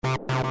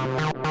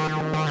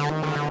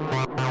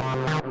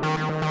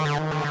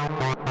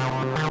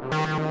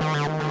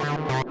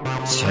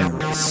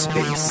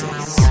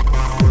TerraSpaces.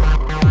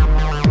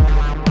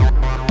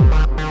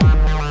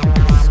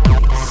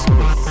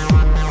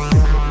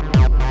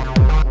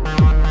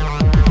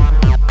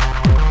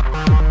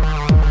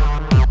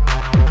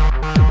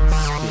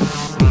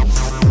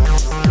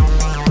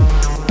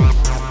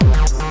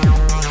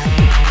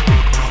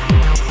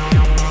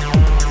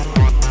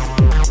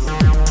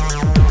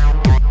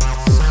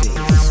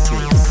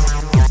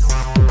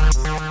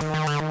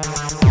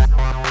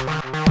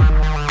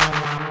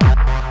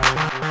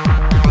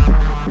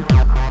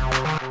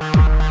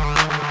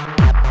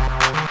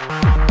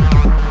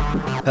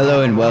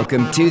 Hello and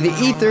welcome to The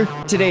Ether.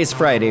 Today is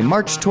Friday,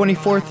 March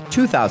 24th,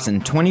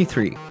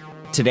 2023.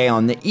 Today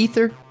on The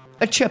Ether,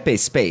 a Cephii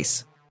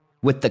space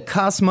with the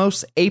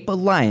Cosmos Ape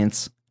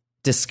Alliance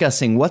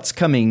discussing what's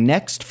coming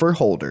next for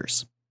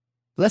holders.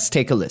 Let's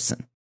take a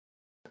listen.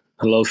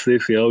 Hello,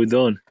 Cephii. How are we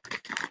doing?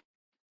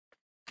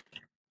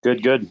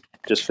 Good.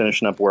 Just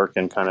finishing up work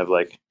and kind of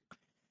like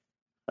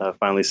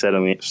finally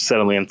settling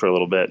in for a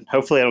little bit.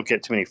 Hopefully I don't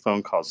get too many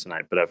phone calls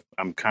tonight, but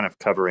I'm kind of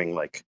covering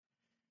like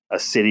a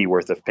city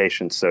worth of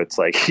patients, so it's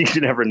like you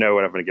never know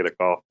when I'm going to get a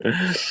call.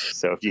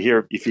 So if you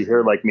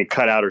hear like me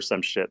cut out or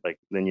some shit, like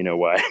then you know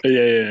why.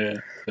 Yeah.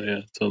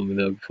 Told me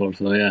that before.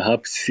 So yeah,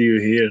 happy to see you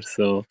here.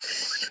 So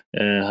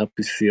happy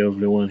to see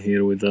everyone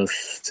here with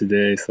us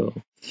today. So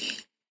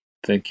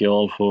thank you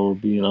all for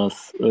being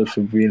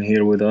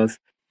here with us.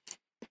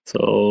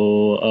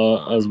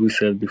 So as we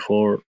said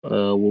before, we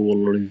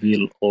will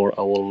reveal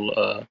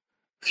our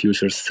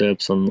future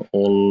steps on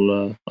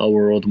all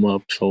our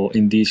roadmap. So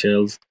in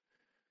details.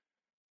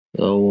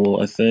 So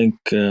I think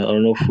I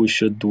don't know if we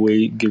should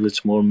give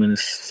it more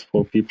minutes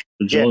for people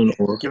to join,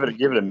 or give it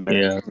a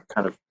minute. Yeah,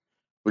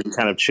 We can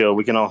kind of chill.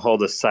 We can all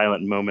hold a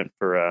silent moment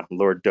for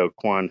Lord Do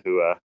Kwon,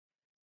 who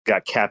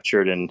got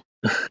captured in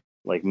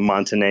like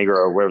Montenegro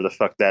or wherever the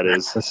fuck that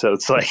is. So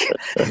it's like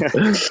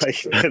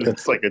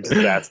it's like a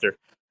disaster.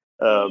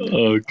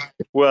 Okay.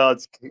 Well,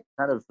 it's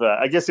kind of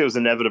I guess it was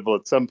inevitable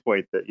at some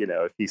point that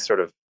if he sort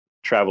of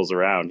travels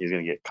around, he's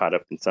going to get caught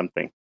up in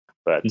something.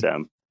 But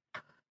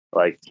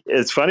like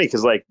it's funny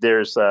because like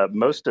there's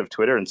most of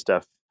Twitter and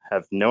stuff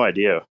have no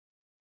idea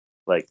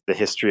like the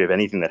history of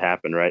anything that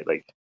happened, right?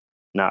 Like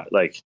not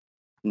like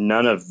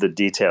none of the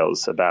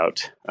details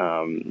about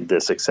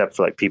this except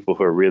for like people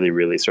who are really,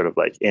 really sort of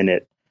like in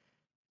it,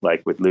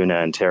 like with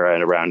Luna and Terra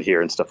and around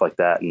here and stuff like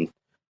that. And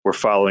we're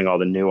following all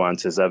the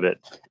nuances of it.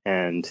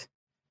 And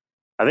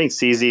I think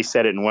CZ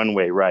said it in one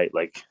way, right?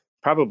 Like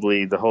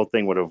probably the whole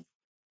thing would have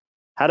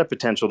had a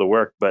potential to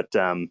work, but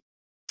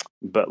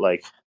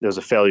like there was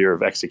a failure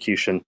of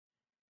execution,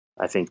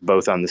 I think,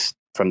 both on this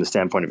from the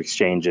standpoint of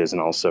exchanges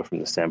and also from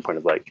the standpoint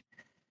of like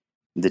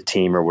the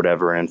team or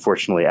whatever. And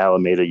unfortunately,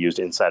 Alameda used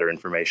insider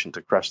information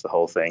to crush the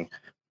whole thing,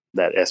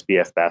 that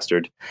SBF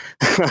bastard.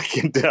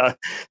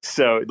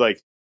 So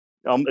like,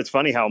 it's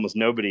funny how almost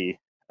nobody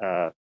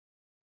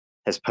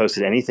has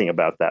posted anything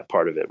about that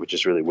part of it, which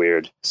is really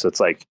weird. So it's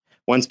like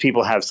once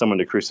people have someone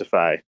to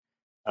crucify,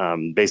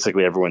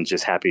 basically everyone's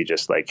just happy,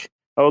 just like,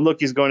 oh, look,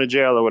 he's going to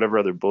jail or whatever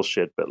other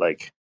bullshit. But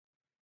like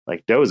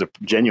Doe is a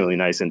genuinely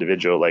nice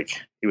individual. Like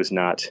he was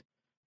not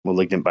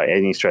malignant by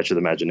any stretch of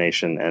the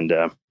imagination. And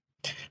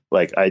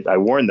like I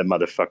warned the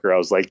motherfucker. I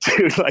was like,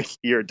 dude, like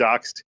you're a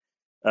doxed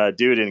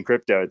dude in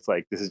crypto. It's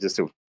like, this is just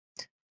a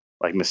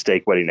like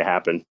mistake waiting to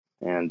happen.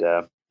 And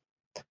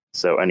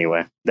so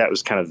anyway, that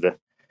was kind of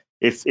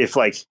if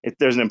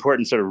there's an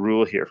important sort of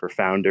rule here for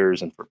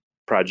founders and for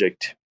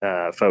project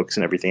folks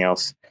and everything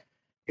else.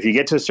 If you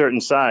get to a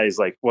certain size,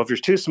 like, well, if you're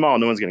too small,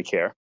 no one's going to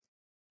care.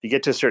 If you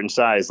get to a certain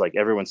size, like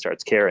everyone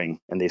starts caring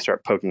and they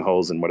start poking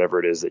holes in whatever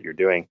it is that you're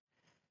doing.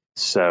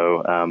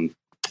 So,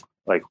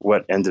 like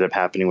what ended up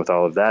happening with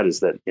all of that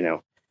is that,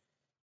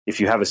 if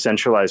you have a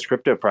centralized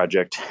crypto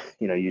project,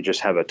 you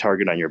just have a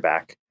target on your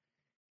back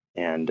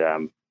and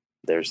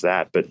there's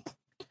that. But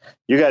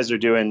you guys are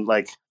doing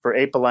like for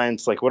Ape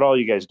Alliance, like what all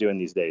you guys doing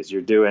these days?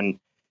 You're doing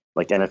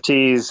like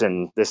NFTs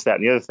and this, that,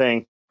 and the other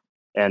thing.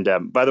 And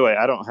by the way,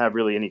 I don't have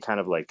really any kind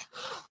of like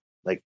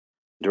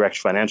direct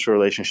financial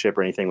relationship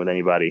or anything with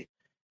anybody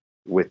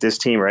with this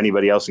team or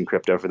anybody else in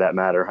crypto for that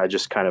matter. I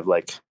just kind of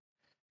like,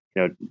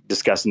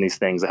 discussing these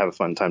things. I have a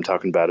fun time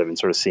talking about it and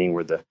sort of seeing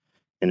where the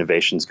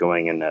innovation's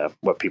going and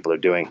what people are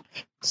doing.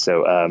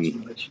 So,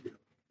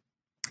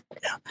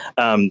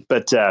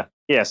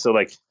 so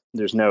like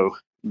there's no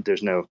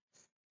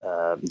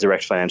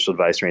direct financial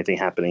advice or anything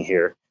happening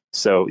here.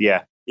 So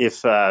yeah,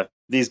 if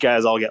these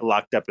guys all get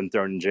locked up and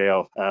thrown in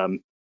jail,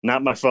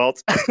 not my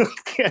fault.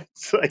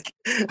 It's like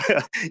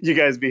you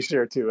guys be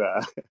sure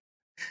to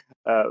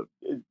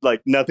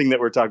like nothing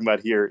that we're talking about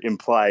here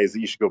implies that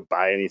you should go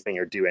buy anything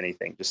or do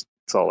anything. Just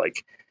it's all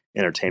like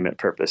entertainment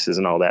purposes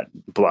and all that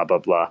blah blah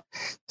blah.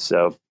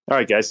 So all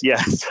right, guys,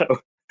 yeah. So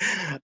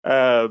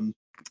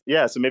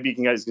so maybe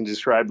you guys can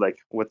describe like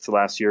what's the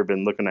last year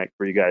been looking like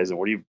for you guys and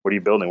what are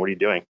you building? What are you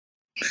doing?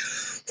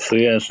 So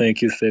yeah,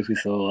 thank you, Cephii.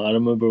 So I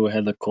remember we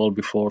had a call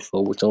before,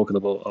 so we're talking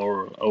about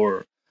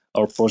our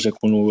our project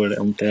when we were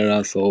on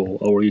Terra, so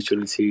our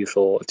utility.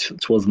 So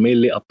it was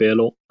mainly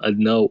Apello, and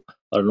now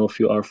I don't know if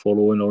you are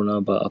following or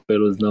not, but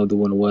Apello is now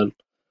doing well.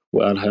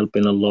 We are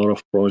helping a lot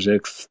of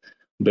projects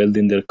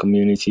building their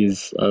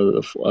communities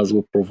as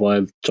we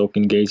provide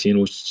token gating,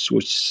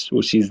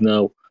 which is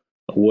now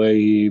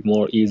way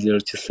more easier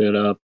to set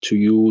up, to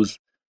use,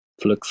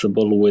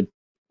 flexible with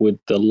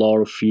a lot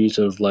of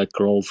features like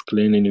roles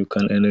cleaning. You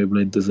can enable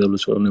it, disable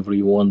it whenever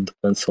you want,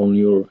 depends on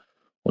your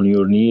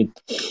need.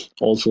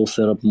 Also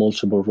set up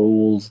multiple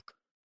rules,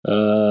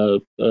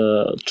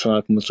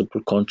 track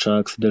multiple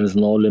contracts. There is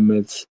no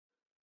limits.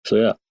 So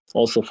yeah,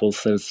 also for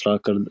sales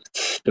tracker,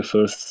 it's the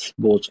first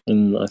spot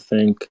in, I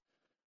think,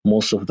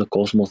 most of the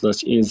Cosmos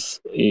that is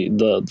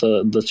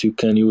that you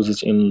can use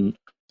it in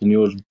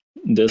your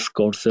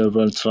Discord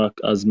server and track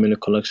as many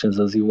collections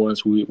as you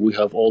want. We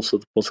have also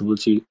the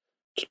possibility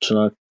to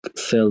track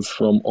sales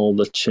from all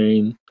the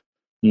chain.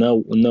 Now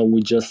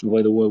we just,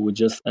 by the way, we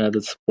just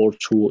added support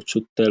to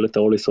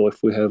territory. So if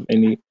we have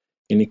any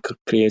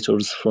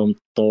creators from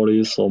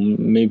Tori, so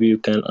maybe you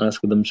can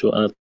ask them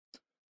to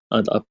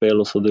add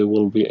Apello, so they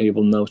will be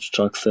able now to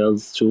track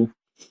sales too,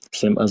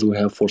 same as we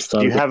have for Do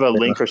you Stargate. have a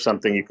link or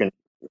something you can?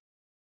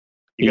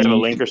 You have a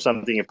link or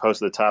something you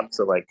post at the top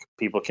so like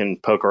people can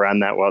poke around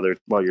that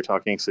while you're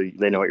talking, so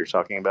they know what you're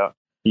talking about.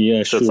 Yeah,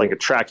 so sure. It's like a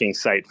tracking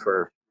site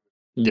for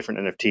different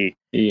NFT.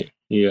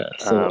 Yeah.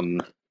 So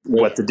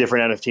what the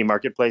different NFT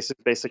marketplaces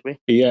basically.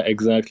 Yeah,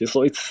 exactly.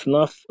 So it's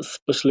not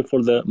especially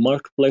for the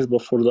marketplace,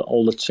 but for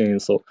all the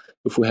chains. So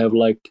if we have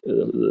like,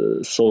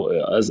 as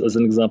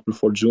an example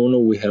for Juno,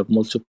 we have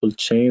multiple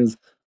chains,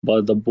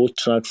 but the bot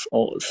tracks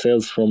all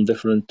sales from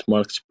different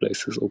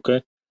marketplaces.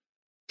 Okay.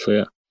 So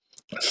yeah.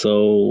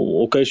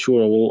 So okay,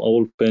 sure. I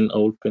will pin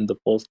the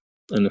post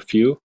in a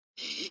few.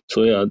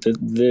 So yeah,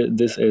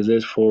 this is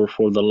it for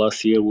the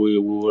last year. We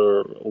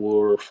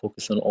were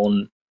focusing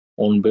on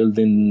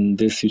building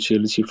this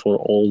utility for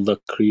all the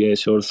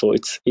creators. So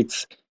it's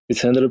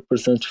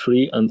 100%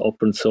 free and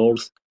open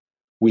source.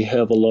 We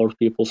have a lot of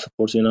people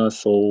supporting us.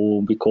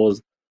 So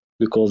because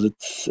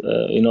it's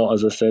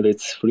as I said,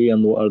 it's free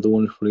and we are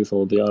doing free.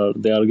 So they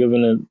are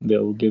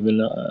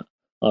giving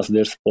us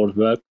their support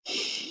back.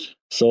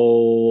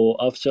 So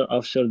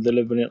after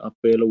delivering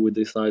Apello, we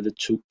decided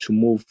to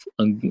move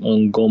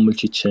and go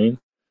multi-chain.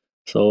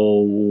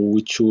 So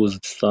we choose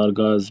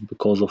Stargaze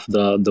because of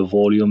the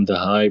volume, the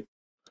hype.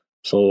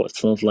 So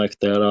it's not like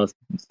Terra.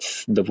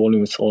 The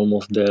volume is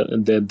almost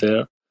dead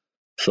there.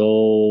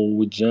 So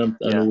we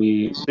jumped and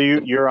we. So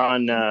you're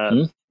on.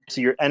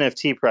 So your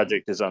NFT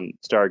project is on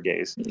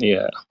Stargaze.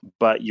 Yeah.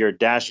 But your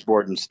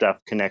dashboard and stuff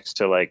connects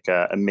to like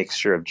a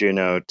mixture of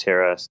Juno,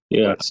 Terra,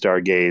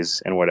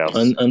 Stargaze, and what else?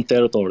 And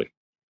Territory.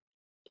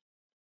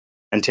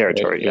 And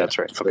Territory, that's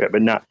right. Okay,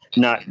 but not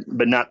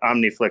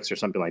Omniflix or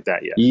something like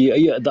that yet.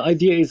 Yeah. The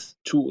idea is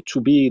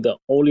to be the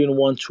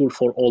all-in-one tool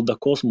for all the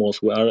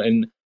Cosmos. We are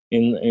in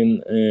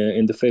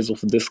the phase of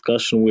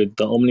discussion with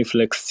the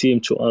Omniflex team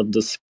to add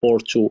the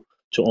support to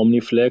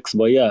Omniflex.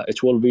 But yeah,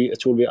 it will be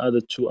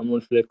added to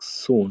Omniflex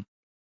soon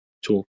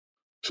too.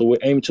 So we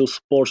aim to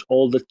support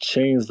all the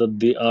chains that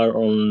they are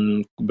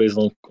on based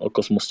on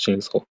Cosmos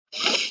chains. So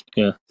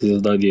yeah, this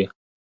is the idea.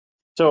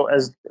 So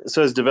as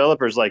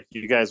developers, like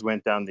you guys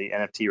went down the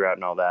NFT route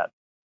and all that.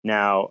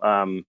 Now,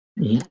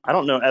 I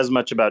don't know as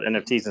much about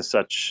NFTs and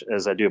such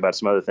as I do about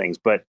some other things,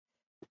 but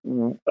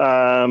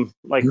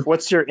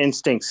what's your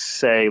instincts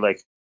say?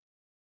 Like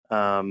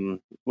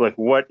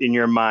what in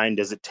your mind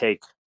does it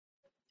take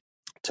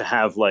to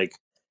have like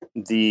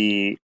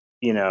the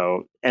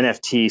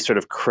NFT sort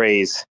of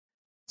craze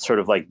sort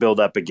of like build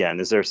up again?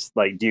 Is there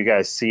like, do you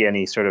guys see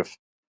any sort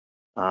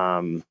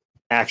of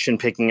action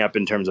picking up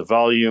in terms of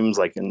volumes?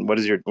 Like, and what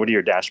do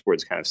your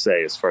dashboards kind of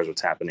say as far as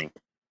what's happening?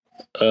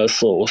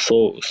 So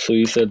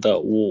you said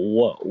that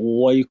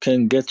what you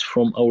can get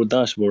from our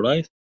dashboard,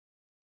 right?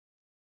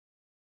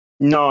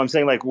 No, I'm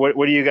saying like what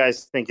do you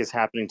guys think is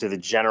happening to the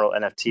general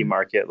NFT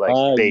market, like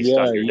based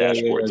on your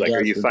dashboards? Like,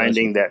 are you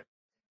finding that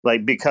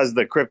like because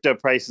the crypto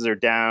prices are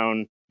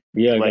down,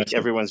 like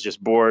everyone's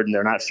just bored and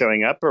they're not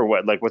showing up, or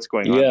what? Like, what's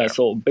going on there?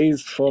 So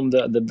based from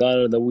the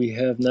data that we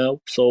have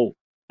now, so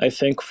I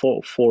think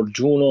for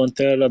Juno and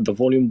Terra, the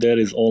volume there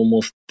is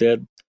almost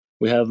dead.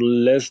 We have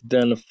less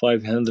than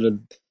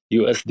 500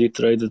 USD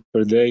traded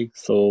per day,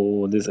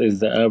 so this is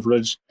the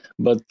average.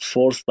 But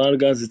for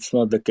Stargaze, it's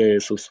not the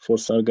case. So for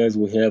Stargaze,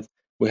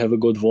 we have a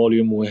good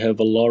volume. We have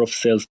a lot of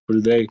sales per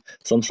day.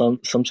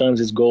 Sometimes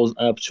it goes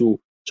up to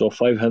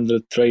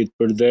 500 trade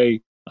per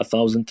day,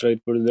 1,000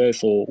 trade per day.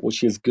 So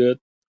which is good,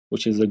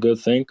 which is a good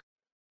thing.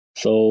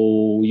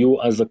 So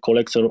you as a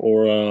collector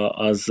or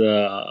as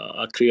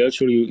a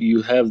creator,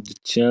 you have the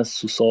chance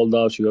to sold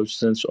out. You have the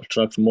chance to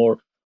attract more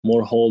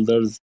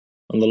holders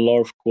and a lot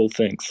of cool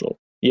things. So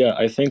yeah,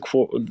 I think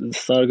for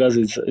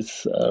Stargaze,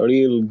 it's a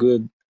real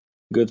good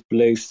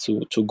place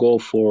to go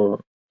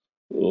for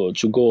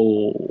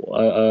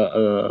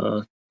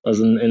as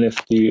an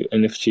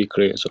NFT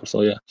creator.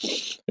 So yeah,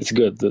 it's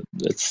good.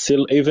 It's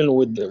still even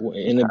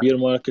in a bear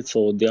market,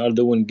 so they are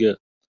doing good.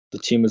 The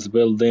team is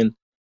building.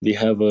 They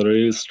have a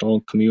really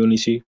strong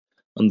community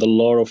and a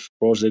lot of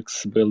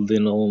projects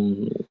building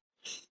on.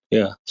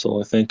 Yeah,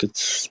 so I think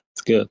it's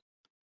good.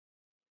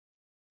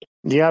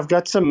 Yeah, I've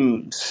got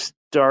some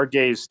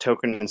Stargaze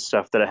token and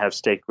stuff that I have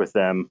staked with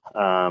them.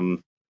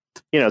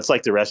 It's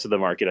like the rest of the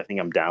market. I think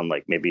I'm down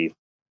like maybe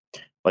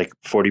like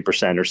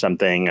 40% or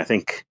something. I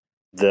think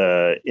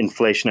the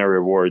inflationary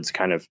rewards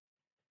kind of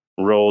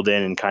rolled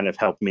in and kind of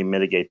helped me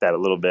mitigate that a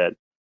little bit.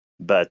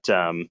 But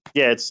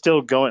yeah, it's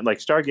still going. Like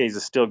Stargaze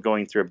is still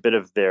going through a bit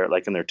of their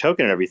like in their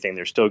token and everything.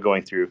 They're still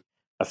going through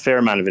a fair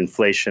amount of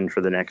inflation for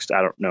the next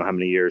I don't know how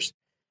many years,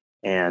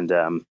 and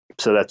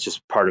so that's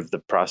just part of the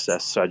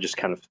process. So I just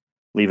kind of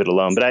leave it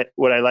alone. But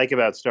what I like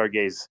about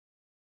Stargaze,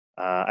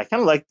 I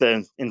kind of like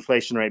the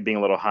inflation rate being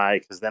a little high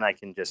because then I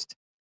can just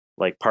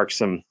like park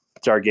some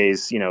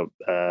Stargaze,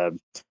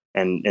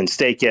 and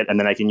stake it, and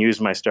then I can use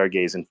my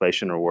Stargaze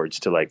inflation rewards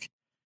to like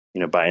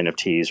buy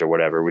NFTs or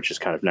whatever, which is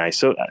kind of nice.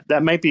 So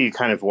that might be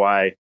kind of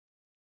why,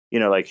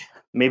 like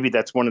maybe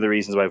that's one of the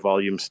reasons why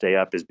volumes stay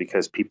up is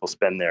because people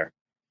spend their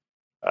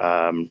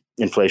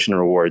inflation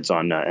rewards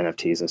on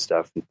NFTs and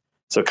stuff.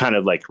 So it kind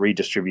of like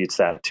redistributes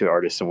that to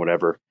artists and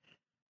whatever,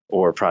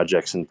 or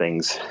projects and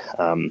things,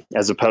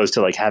 as opposed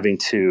to like having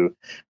to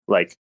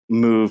like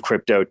move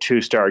crypto to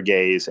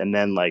Stargaze and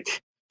then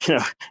like,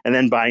 and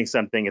then buying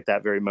something at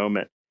that very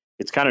moment.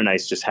 It's kind of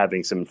nice just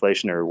having some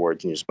inflationary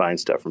rewards and just buying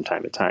stuff from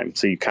time to time.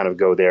 So you kind of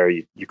go there,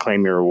 you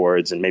claim your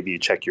rewards, and maybe you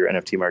check your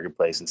NFT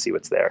marketplace and see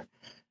what's there.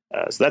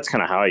 So that's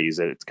kind of how I use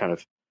it. It's kind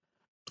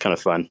of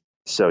fun.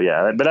 So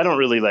yeah, but I don't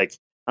really like.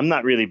 I'm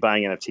not really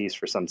buying NFTs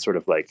for some sort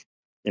of like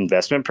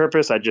investment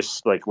purpose. I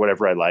just like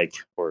whatever I like,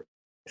 or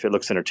if it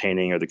looks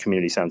entertaining or the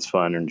community sounds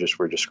fun, and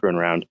we're just screwing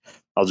around,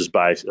 I'll just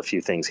buy a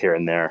few things here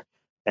and there,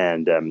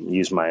 and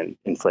use my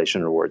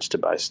inflation rewards to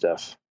buy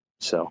stuff.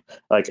 So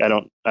like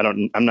I'm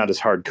not as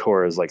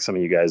hardcore as like some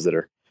of you guys that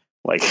are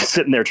like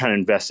sitting there trying to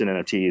invest in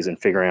NFTs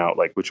and figuring out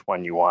like which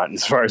one you want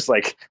as far as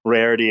like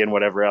rarity and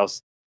whatever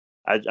else.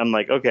 I'm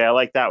like, okay, I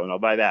like that one. I'll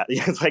buy that.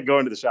 It's like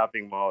going to the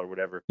shopping mall or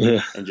whatever,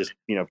 Yeah, and just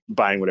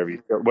buying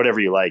whatever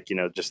you like,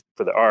 just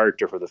for the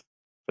art or for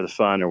the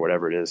fun or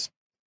whatever it is.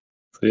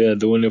 so yeah,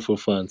 doing it for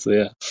fun. So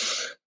yeah,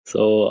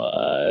 so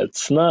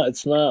it's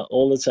not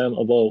all the time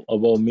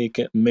about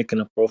making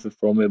a profit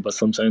from it, but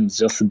sometimes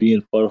just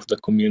being part of the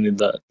community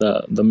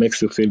that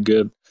makes you feel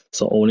good.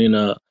 So owning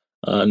an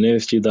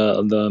NFT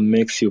that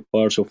makes you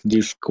part of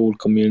this cool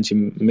community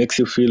makes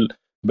you feel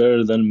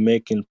better than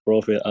making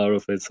profit out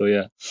of it. So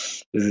yeah,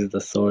 this is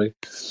the story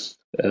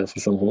for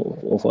some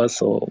of us.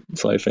 So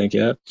I think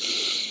yeah.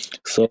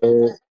 So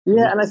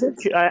Yeah, and I think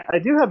I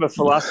do have a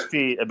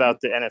philosophy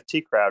about the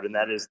NFT crowd, and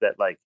that is that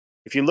like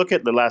if you look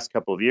at the last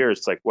couple of years,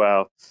 it's like,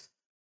 well,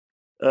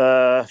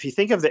 if you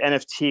think of the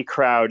NFT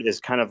crowd as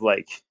kind of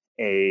like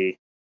a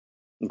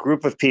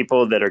group of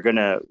people that are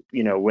gonna,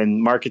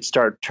 when markets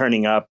start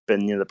turning up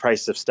and the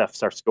price of stuff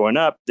starts going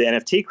up, the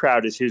NFT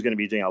crowd is who's going to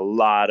be doing a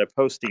lot of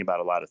posting about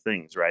a lot of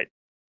things, right?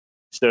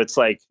 So it's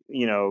like,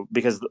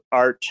 because the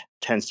art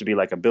tends to be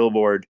like a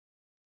billboard,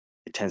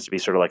 it tends to be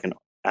sort of like an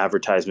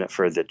advertisement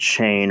for the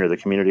chain or the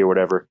community or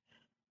whatever.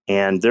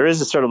 And there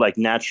is a sort of like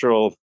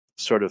natural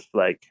sort of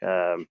like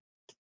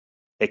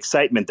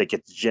excitement that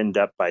gets ginned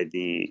up by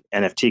the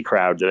NFT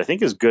crowd that I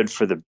think is good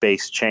for the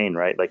base chain,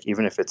 right? Like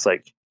even if you're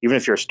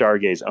a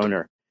Stargaze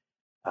owner,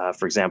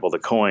 for example, the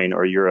coin,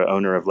 or you're an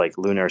owner of like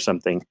Luna or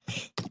something,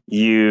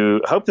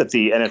 you hope that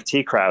the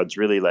NFT crowd's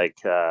really like,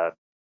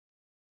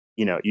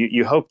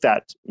 you hope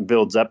that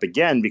builds up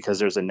again because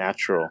there's a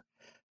natural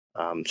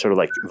sort of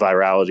like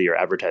virality or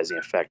advertising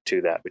effect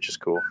to that, which is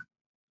cool.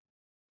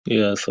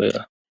 yeah, so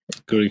yeah,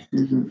 agree.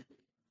 Mm-hmm.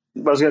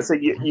 I was gonna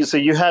say so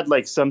you had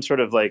like some sort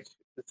of like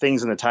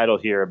things in the title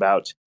here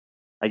about,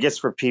 I guess,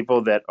 for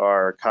people that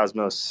are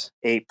Cosmos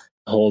Ape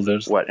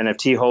Holders. what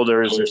NFT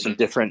holders. There's some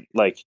different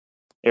like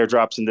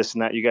airdrops and this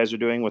and that you guys are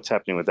doing. What's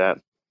happening with that?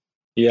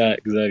 Yeah,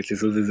 exactly.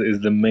 So this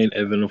is the main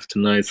event of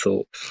tonight.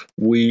 So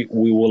we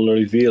will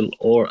reveal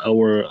our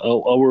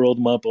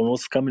roadmap on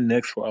what's coming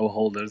next for our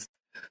holders.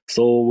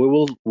 So we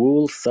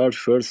will start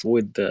first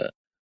with the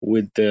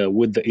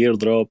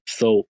airdrop.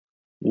 So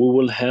we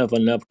will have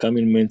an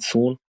upcoming mint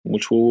soon,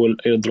 which we will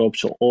airdrop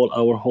to all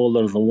our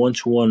holders a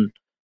one-to-one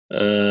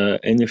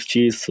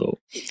NFTs. So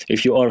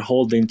if you are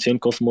holding 10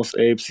 Cosmos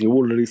apes, you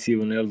will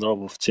receive an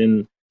airdrop of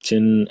 10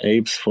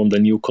 apes from the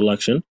new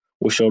collection.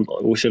 We shall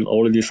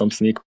already some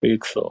sneak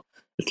peeks, so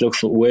it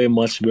looks way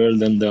much better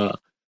than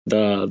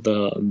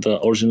the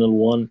original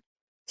one.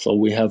 So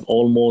we have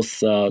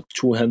almost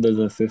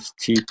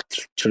 250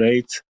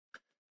 traits.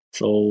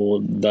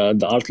 So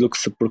the art looks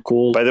super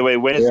cool. By the way,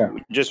 Yeah.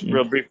 just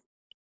real brief?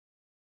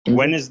 Mhm.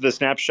 When is the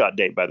snapshot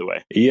date? By the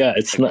way, Yeah,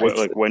 it's like not. what? It's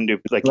Like when can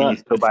you not.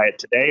 still buy it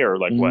today or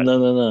like what?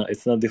 No.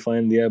 It's not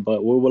defined yet,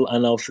 but we will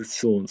announce it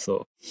soon.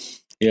 So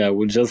yeah,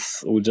 we're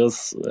just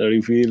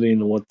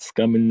revealing what's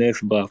coming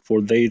next, but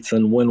for dates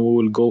and when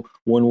we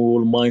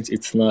will mine,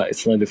 it's not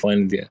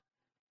defined yet,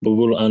 but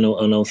we'll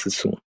announce it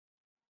soon.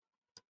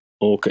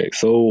 Okay,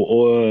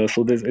 so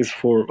this is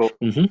for. Cool.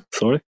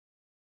 Sorry.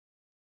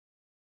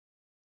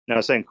 No, I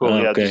was saying cool.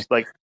 Yeah, Okay. just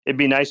like it'd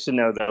be nice to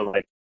know though,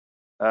 like,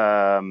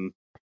 um,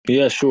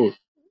 Yeah, sure,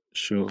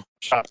 sure.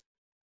 shops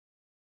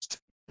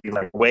be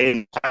like way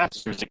in the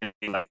past, or is it going to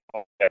be like,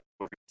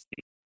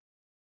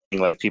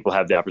 like people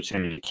have the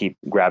opportunity to keep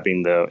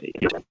grabbing the,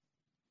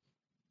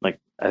 like,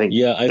 I think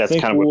Yeah, I that's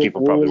think kind of what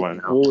people probably want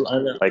to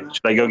know. Like,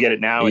 should I go get it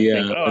now and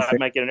think, yeah, oh, I I think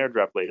might get an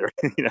airdrop later?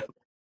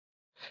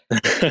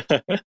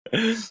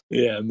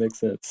 yeah, it makes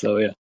sense. So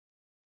yeah,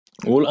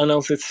 we'll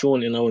announce it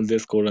soon in our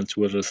Discord and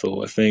Twitter.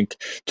 So I think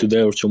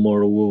today or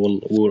tomorrow we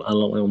will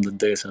announce the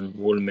dates and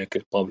we'll make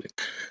it public.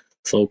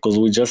 So because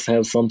we just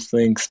have some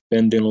things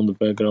pending on the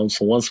background.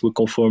 So once we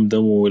confirm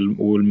them,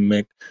 we'll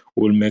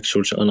make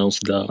sure to announce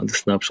the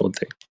snapshot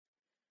day.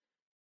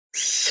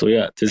 So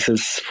yeah, this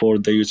is for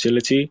the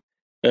utility,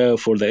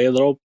 for the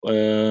airdrop.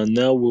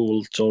 Now we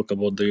will talk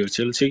about the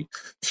utility.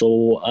 So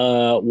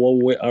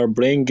what we are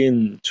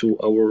bringing to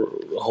our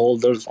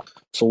holders.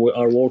 So we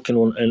are working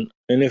on an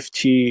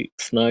NFT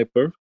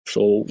sniper.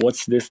 So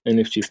what's this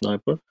NFT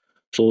sniper?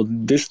 So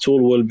this tool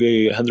will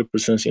be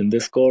 100% in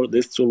Discord.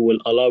 This tool will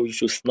allow you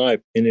to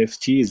snipe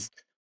NFTs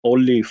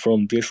only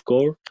from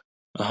Discord.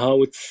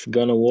 How it's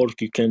gonna work?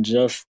 You can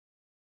just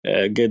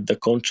get the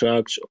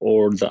contract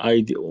or the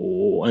ID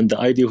and the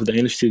ID of the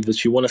entity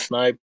that you want to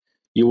snipe.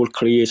 You will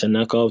create an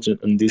account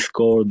in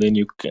Discord. Then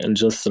you can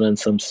just run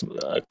some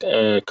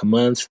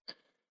commands.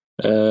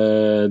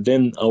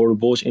 Then our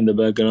bot in the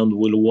background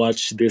will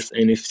watch this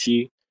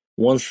NFT.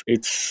 Once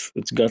it's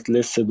got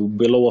listed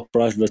below a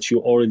price that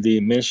you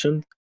already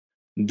mentioned,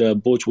 the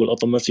bot will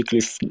automatically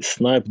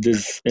snipe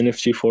this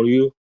NFT for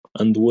you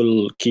and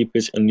will keep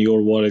it in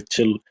your wallet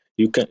till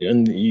you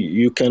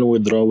can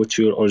withdraw with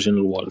your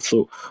original wallet.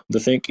 So the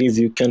thing is,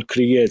 you can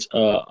create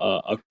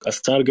a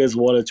Stargaze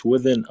wallet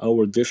within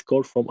our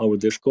Discord from our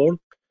Discord.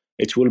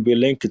 It will be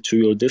linked to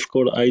your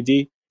Discord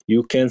ID.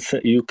 You can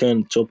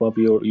top up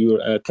your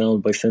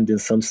account by sending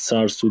some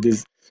stars to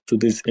this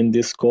in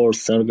Discord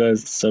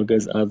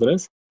Stargaze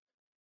address.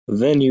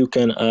 Then you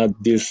can add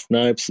these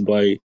snipes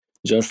by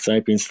just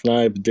typing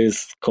snipe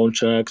this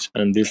contract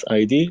and this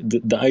ID.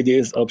 The ID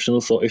is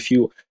optional, so if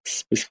you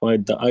specify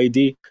the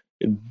ID,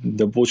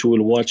 the bot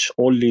will watch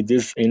only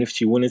this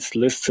NFT when it's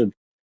listed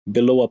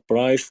below a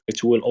price.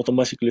 It will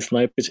automatically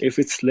snipe it. If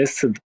it's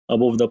listed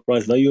above the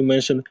price that you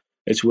mentioned,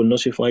 it will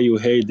notify you,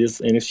 hey,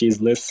 this NFT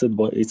is listed,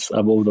 but it's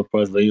above the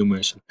price that you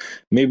mentioned.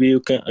 Maybe you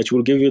can. It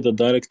will give you the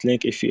direct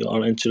link if you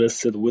are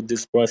interested with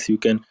this price. You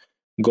can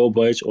go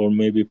buy it or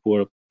maybe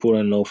pour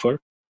an offer.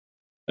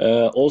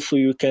 Also,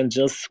 you can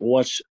just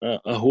watch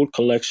a whole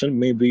collection.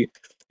 Maybe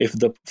if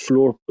the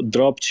floor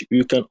dropped,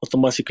 you can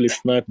automatically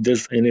snipe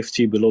this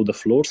NFT below the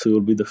floor, so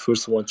you'll be the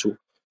first one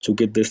to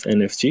get this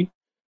NFT.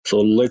 So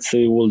let's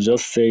say we'll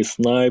just say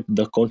snipe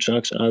the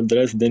contract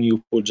address, then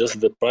you put just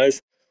the price.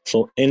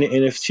 So any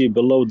NFT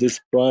below this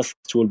price,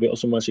 it will be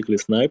automatically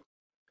sniped.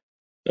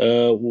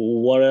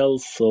 What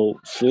else? So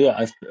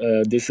yeah,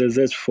 this is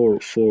it for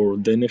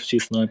the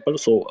NFT sniper.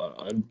 So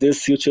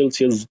this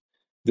utility is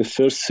the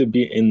first to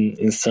be in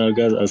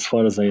Stargaze as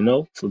far as I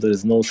know. So there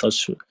is no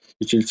such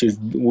utilities.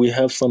 We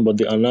have some, but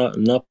they are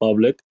not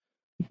public.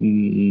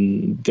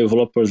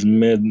 Developers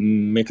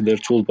make their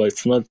tools, but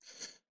it's not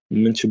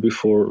meant to be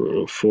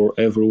for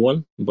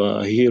everyone.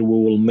 But here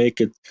we'll make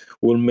it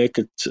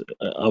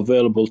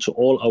available to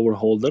all our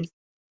holders.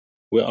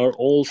 We are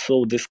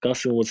also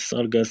discussing with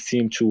Sarga's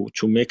team to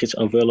make it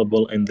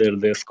available in their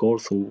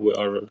Discord. So we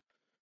are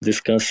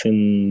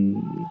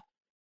discussing.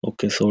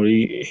 Okay,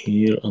 sorry.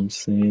 Here I'm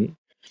saying.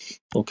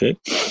 Okay.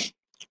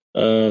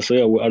 So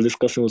yeah, we are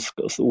discussing with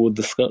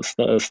the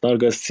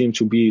Stargaz team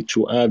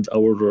to add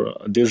our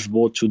this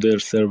bot to their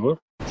server.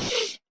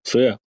 So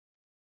yeah.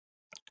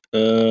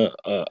 I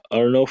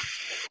don't know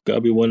if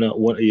Gabi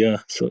yeah.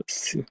 So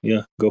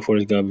yeah, go for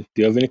it, Gabi.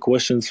 Do you have any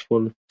questions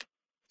for us?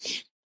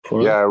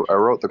 Yeah, I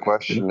wrote the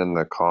question in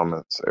the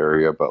comments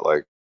area, but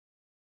like,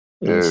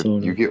 if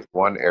you Sorry. get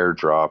one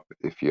airdrop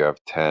if you have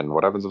 10,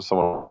 what happens if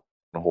someone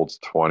holds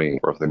 20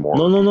 or if they No,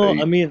 more no, no.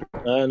 they I mean,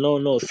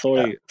 no.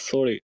 Sorry,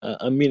 sorry.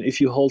 I mean,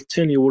 if you hold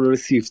 10, you will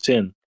receive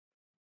 10.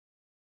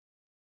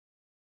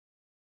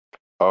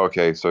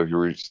 okay, so if you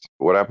reach,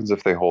 what happens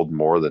if they hold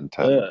more than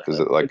 10? Is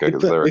it like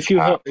is there a If you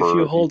cap if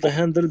you for hold people?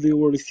 100, you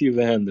will receive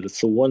 100.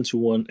 So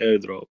 1-to-1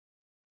 airdrop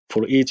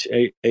for each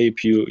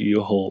ape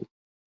you hold.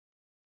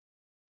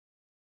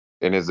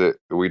 And is it,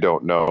 we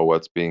don't know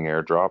what's being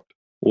airdropped?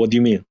 What do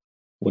you mean?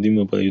 What do you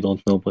mean by you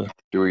don't know? But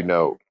Do we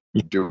know?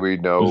 Do we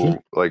Mhm.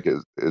 know, like,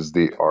 is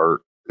the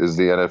art, is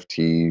the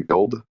NFT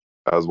build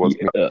as what's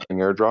being Yeah,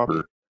 airdropped?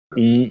 Or,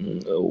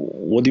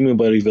 what do you mean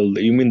by reveal?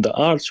 You mean the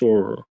art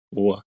or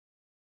what?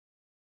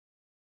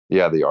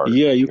 yeah, the art.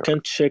 Yeah, you The art.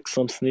 can check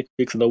some sneak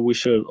peeks that we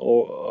shared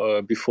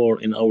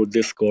before in our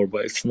Discord,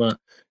 but it's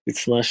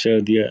not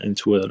shared yet in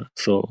Twitter.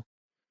 So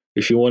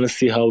if you want to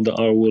see how the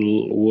art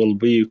will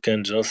be, you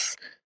can just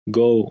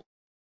go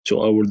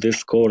to our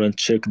Discord and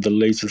check the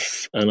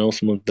latest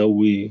announcement that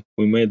we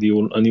made. You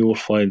will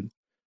find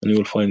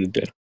it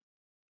there.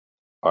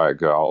 All right,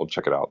 good. I'll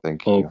check it out.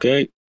 Thank you.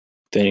 Okay,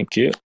 thank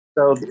you.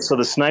 So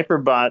the sniper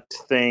bot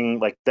thing,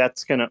 like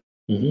that's gonna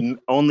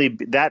only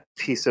that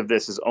piece of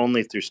this is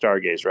only through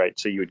Stargaze, right?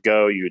 So you would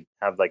go, you would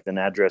have like an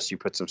address, you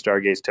put some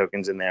Stargaze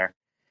tokens in there,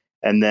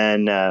 and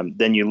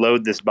then you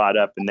load this bot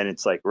up, and then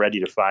it's like ready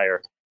to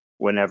fire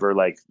whenever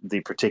like the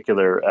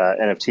particular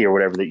NFT or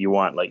whatever that you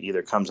want, like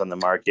either comes on the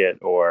market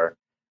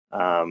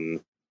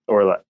um,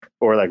 or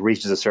like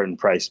reaches a certain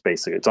price.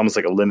 Basically, it's almost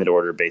like a limit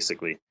order,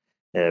 basically,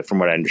 from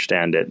what I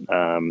understand it.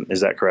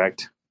 Is that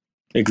correct?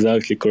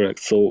 Exactly correct.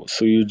 So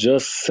you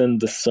just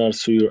send the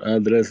stars to your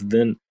address,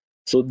 then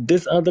so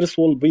this address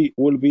will be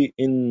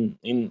in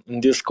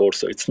Discord.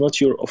 So it's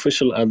not your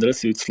official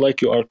address. It's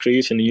like you are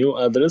creating a new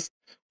address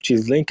which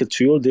is linked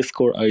to your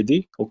Discord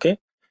ID. Okay.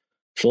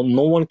 So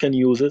no one can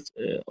use it.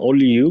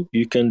 Only you.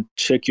 You can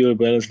check your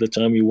balance the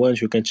time you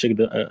want. You can check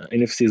the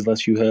NFTs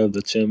that you have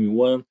the time you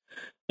want.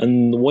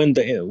 And when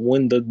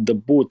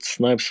the bot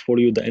snipes for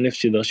you the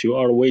NFT that you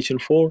are waiting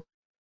for,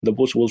 the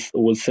bot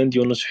will send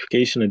you a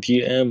notification, a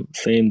DM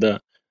saying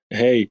that,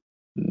 hey,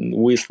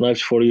 we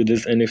sniped for you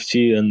this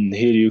NFT and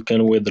here you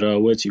can withdraw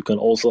it. You can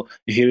also,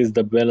 here is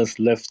the balance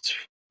left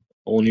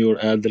on your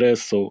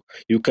address, so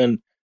you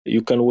can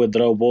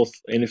withdraw both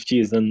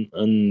NFTs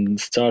and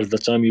start the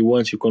time you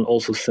want. You can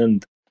also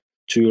send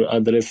to your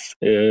address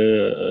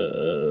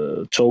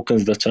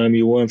tokens the time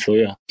you want. So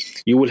yeah,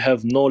 you will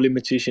have no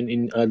limitation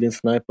in adding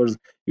snipers.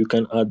 You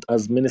can add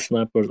as many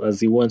snipers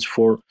as you want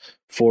for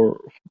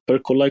per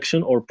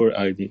collection or per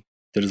ID.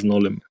 There is no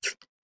limit.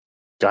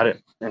 Got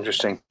it.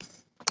 Interesting.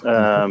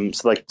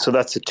 So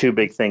that's the two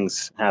big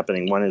things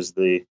happening. One is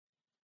the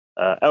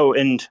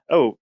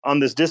on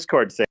this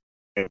Discord thing,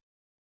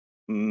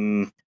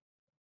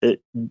 it,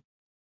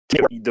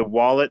 the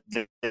wallet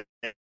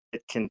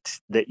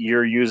that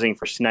you're using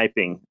for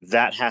sniping,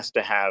 that has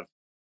to have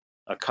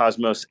a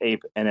Cosmos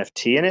Ape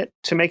NFT in it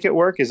to make it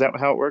work. Is that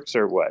how it works,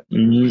 or what?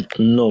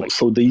 No.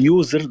 So the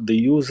user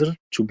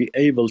to be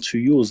able to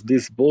use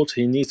this bot,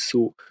 he needs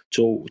to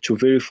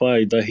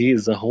verify that he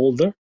is a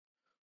holder.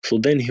 So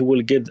then he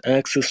will get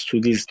access to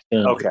this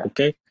channel.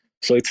 Okay.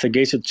 So it's a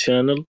gated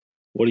channel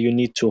where you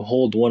need to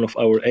hold one of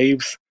our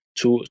apes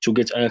to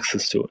get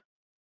access to it.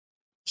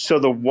 So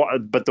the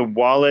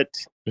wallet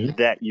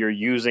that you're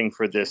using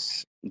for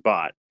this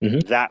bot,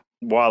 that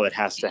wallet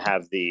has to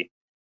have the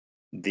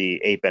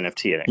ape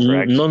NFT in it,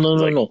 correct?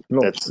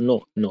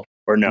 No.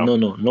 Or no?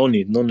 No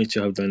need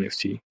to have the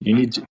NFT. You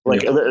need to,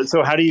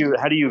 So how do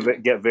you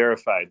get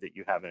verified that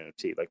you have an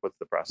NFT? Like, what's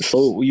the process?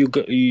 So you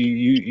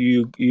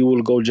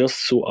will go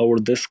just to our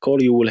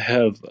Discord. You will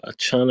have a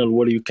channel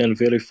where you can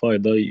verify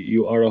that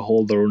you are a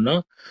holder or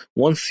not.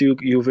 Once you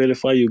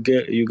verify, you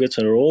get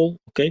a role.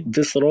 Okay,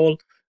 this role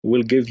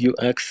will give you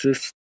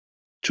access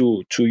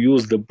to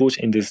use the bot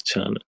in this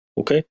channel.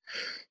 Okay,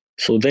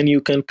 so then you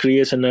can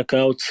create an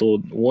account.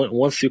 So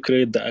once you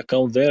create the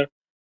account there,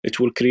 it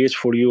will create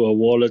for you a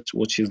wallet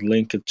which is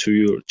linked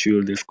to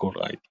your Discord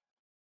ID.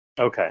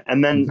 Okay,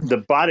 and then the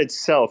bot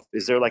itself,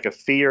 is there like a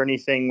fee or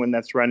anything when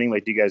that's running?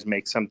 Like, do you guys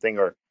make something,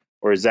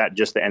 or is that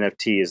just the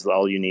NFT is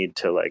all you need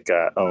to like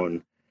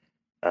own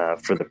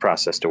for the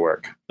process to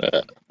work?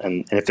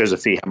 And if there's a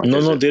fee, how much?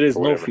 No, there is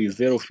no fees,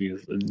 zero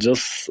fees.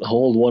 Just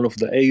hold one of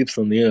the apes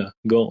and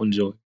go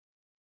enjoy.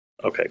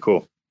 Okay,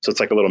 cool. So it's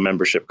like a little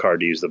membership card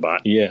to use the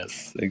bot.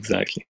 Yes,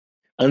 exactly.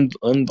 And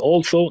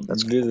also,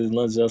 this is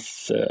not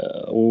just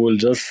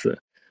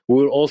we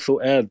will also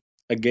add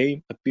a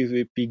game, a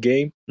PvP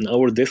game in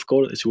our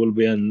Discord. It will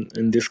be an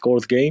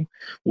Discord game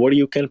where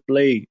you can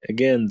play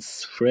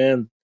against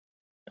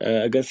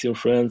your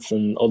friends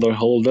and other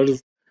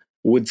holders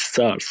with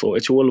stars. So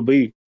it will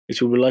be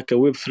like a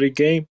Web3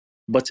 game,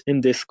 but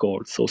in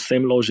Discord. So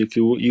same logic.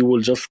 You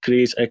will just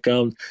create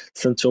account,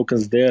 send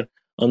tokens there,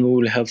 and we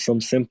will have some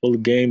simple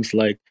games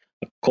like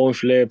coin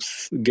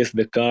flips, guess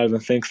the card,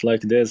 and things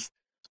like this.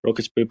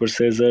 Rocket paper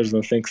scissors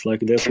and things like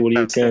this, where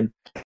you can.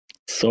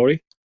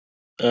 Sorry,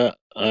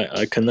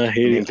 I cannot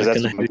hear you.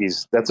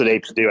 That's what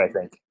apes do, I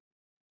think.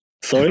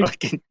 Sorry,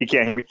 you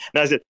can't hear me.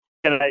 No, I said,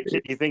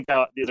 you think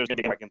how there's going to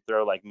be I can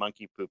throw like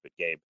monkey poop at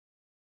Gabe?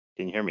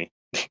 Can you hear me?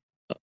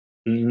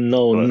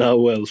 No, not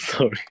well.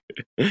 Sorry.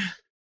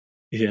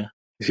 Yeah,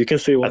 if you can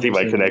say one. I think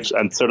my connection.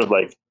 I'm sort of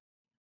like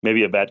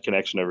maybe a bad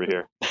connection over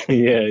here.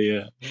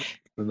 Yeah,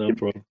 no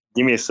problem.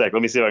 Give me a sec.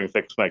 Let me see if I can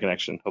fix my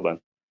connection. Hold on.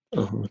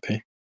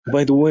 Okay.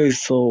 By the way,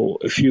 so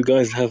if you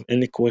guys have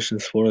any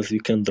questions for us, you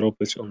can drop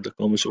it on the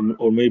comments,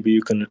 or maybe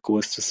you can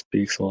request to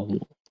speak. So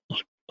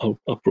I'll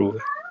approve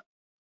it.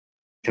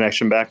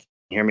 Connection back. Can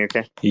you hear me?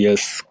 Okay.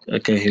 Yes, I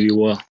can hear you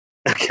well.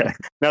 Okay.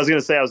 Now I was gonna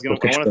say I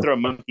want to throw a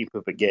monkey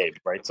poop at Gabe,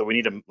 right? So we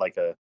need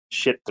a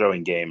shit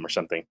throwing game or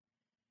something.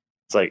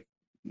 It's like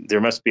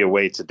there must be a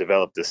way to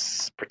develop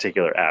this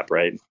particular app,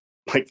 right?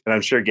 Like, and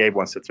I'm sure Gabe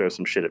wants to throw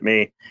some shit at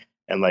me,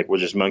 and like we're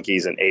just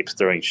monkeys and apes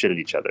throwing shit at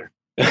each other,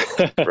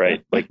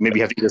 right? Like maybe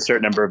you have to get a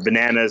certain number of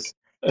bananas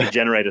to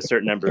generate a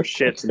certain number of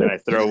shits, and then I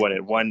throw one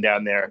at one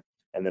down there,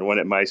 and then one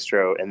at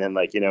Maestro, and then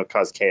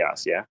cause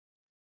chaos. Yeah.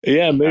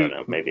 Yeah, maybe. I don't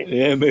know, maybe.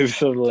 Yeah, maybe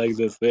something like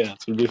this. Yeah,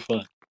 it would be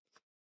fun.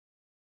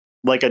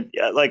 Like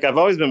I've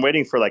always been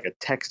waiting for like a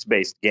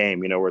text-based game,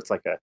 where it's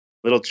like a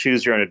little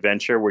choose your own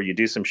adventure where you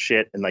do some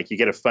shit and like you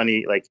get a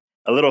funny, like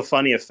a little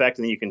funny effect,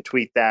 and then you can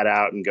tweet that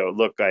out and go,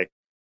 look, I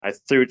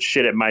threw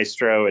shit at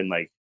Maestro, and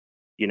like,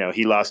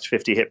 he lost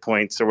 50 hit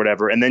points or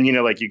whatever. And then,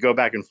 like you go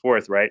back and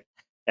forth, right?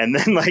 And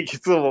then like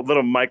it's a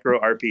little micro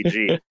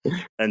RPG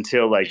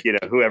until like,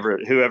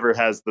 whoever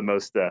has the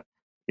most,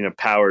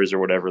 powers or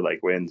whatever, like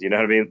wins, you know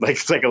what I mean? Like,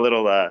 it's like a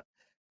little,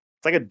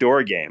 it's like a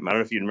door game. I don't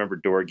know if you remember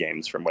door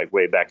games from like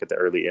way back at the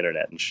early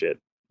internet and shit,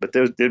 but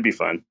they'd be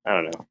fun. I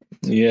don't know.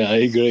 Yeah, I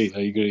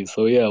agree.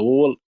 So yeah,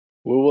 we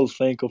will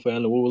think of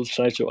and we will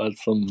try to add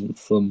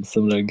some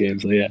similar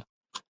games. So, yeah,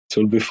 it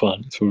will be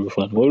fun. It will be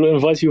fun. We'll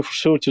invite you for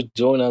sure to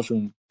join us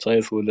and try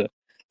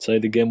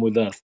the game with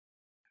us.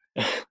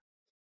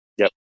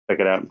 Yep, check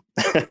it out.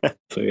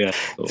 So yeah.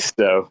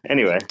 So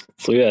anyway.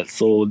 So yeah.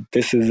 So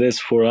this is it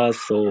for us.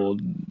 So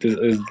this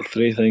is the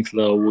three things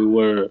that we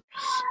were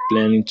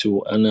planning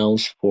to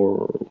announce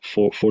for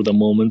the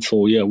moment.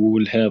 So yeah, we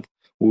will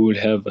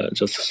have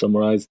just to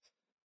summarize,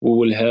 we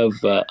will have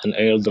an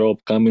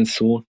airdrop coming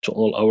soon to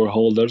all our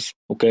holders.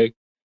 Okay,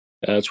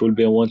 it will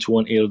be a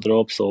one-to-one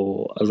airdrop.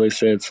 So as I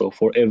said, so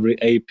for every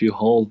ape you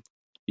hold,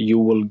 you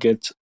will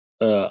get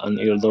an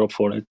airdrop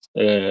for it.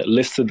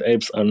 Listed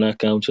apes are not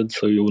counted,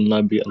 so you will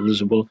not be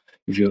eligible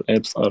if your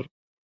apes are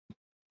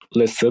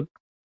listed.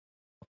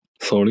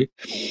 Sorry.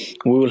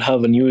 We will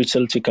have a new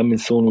utility coming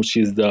soon, which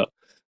is the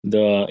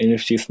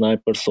NFT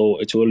sniper. So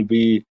it will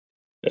be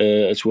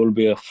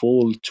a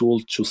full tool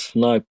to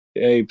snipe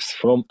apes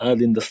from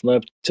adding the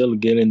snipe till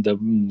getting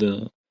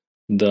the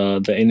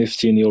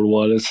NFT in your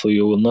wallet. So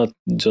it will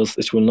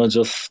not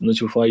just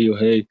notify you,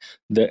 hey,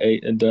 the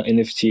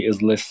NFT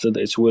is listed.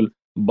 It will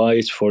buy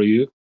it for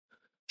you.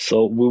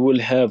 So we will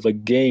have a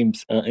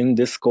games in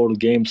Discord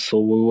games. So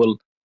we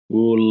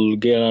will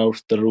get out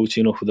of the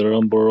routine of the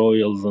Rumble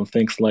Royals and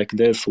things like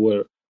this,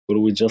 where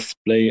we just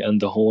play and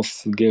the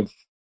hosts give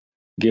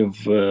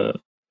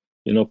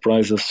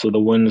prizes to the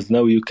winners.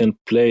 Now you can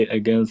play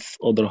against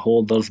other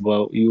holders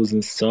by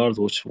using stars,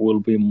 which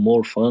will be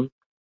more fun.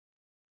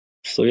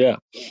 So yeah,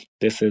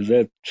 this is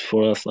it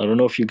for us. I don't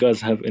know if you guys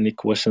have any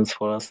questions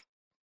for us.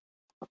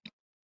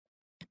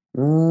 I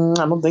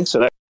don't think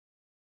so.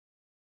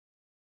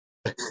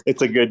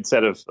 It's a good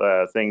set of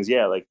things.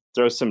 Yeah, like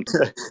throw some.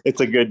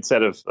 It's a good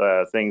set of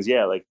things.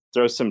 Yeah, like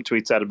throw some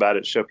tweets out about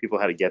it. Show people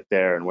how to get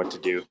there and what to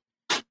do.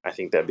 I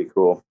think that'd be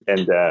cool.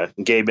 And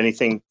Gabe,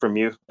 anything from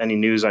you? Any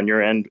news on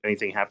your end?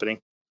 Anything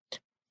happening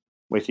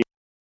with you?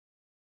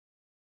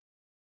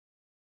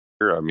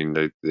 I mean,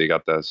 they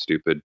got that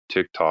stupid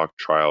TikTok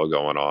trial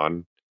going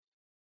on.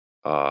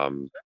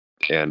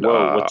 And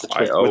Whoa,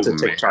 what's a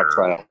TikTok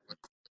trial?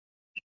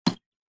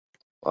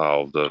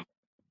 Oh,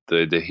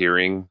 the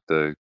hearing,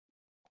 the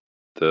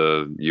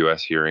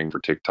U.S. hearing for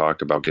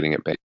TikTok about getting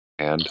it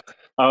banned.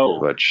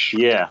 Oh,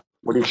 yeah.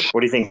 What do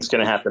you think is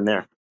going to happen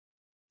there?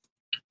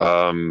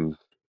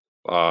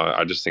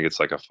 I just think it's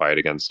like a fight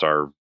against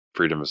our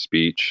freedom of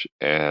speech,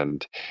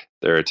 and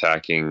they're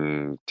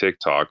attacking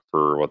TikTok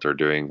for what they're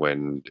doing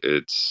when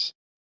it's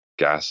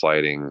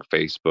gaslighting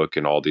Facebook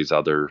and all these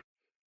other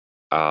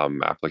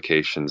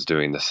applications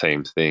doing the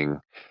same thing.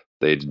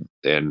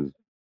 And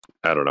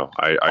I don't know.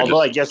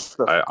 I guess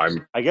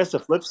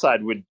the flip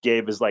side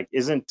Gabe is like,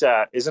 isn't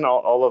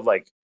all of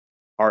like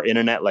our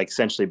internet like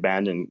essentially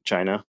banned in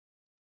China?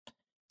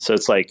 So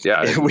it's like,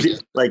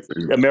 like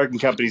American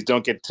companies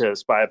don't get to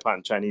spy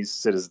upon Chinese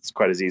citizens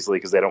quite as easily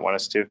because they don't want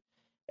us to.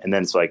 And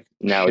then it's like,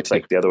 now it's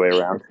like the other way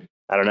around.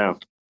 I don't know.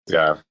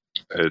 Yeah,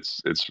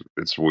 it's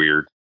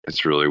weird.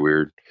 It's really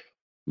weird.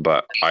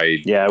 But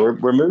we're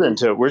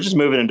just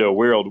moving into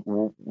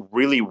a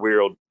really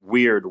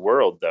weird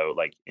world though.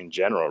 Like in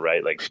general,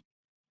 right? Like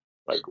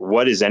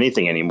what is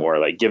anything anymore?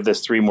 Like give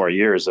this 3 more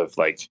years of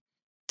like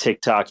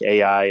TikTok,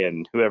 AI,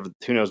 and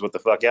who knows what the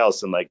fuck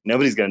else, and like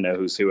nobody's gonna know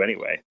who's who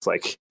anyway. It's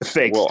like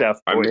fake stuff.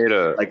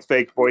 Like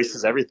fake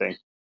voices, everything.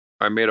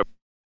 I made a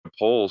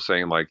poll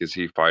saying like, is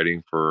he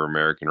fighting for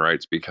American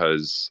rights?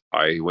 Because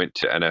I went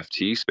to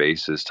NFT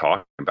spaces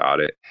talking about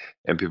it,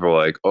 and people were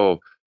like, "Oh,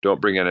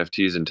 don't bring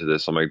NFTs into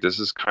this." I'm like,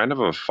 this is kind of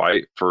a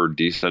fight for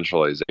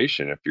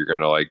decentralization. If you're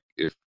gonna like,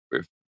 if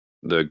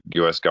the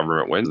U.S.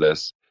 government wins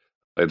this,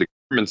 like the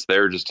government's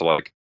there just to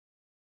like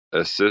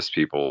assist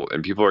people,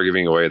 and people are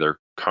giving away their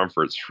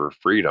comforts for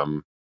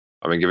freedom.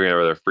 I mean, giving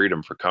away their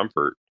freedom for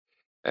comfort.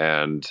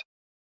 And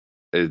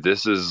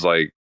this is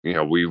like,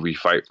 we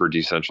fight for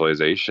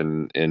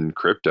decentralization in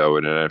crypto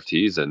and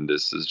NFTs, and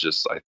this is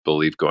just, I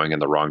believe, going in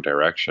the wrong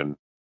direction.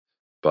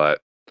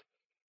 But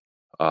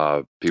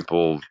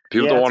people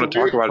don't want to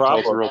talk about it until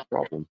it's a real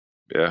problem.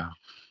 Yeah,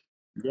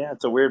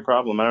 it's a weird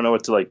problem. I don't know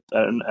what to like.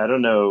 I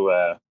don't know.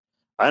 I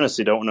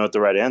honestly don't know what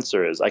the right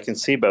answer is. I can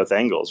see both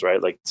angles,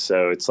 right? Like,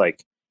 so it's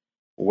like,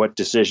 what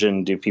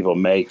decision do people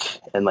make?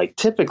 And like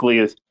typically,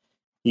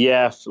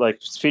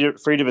 like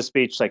freedom of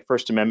speech, like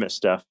First Amendment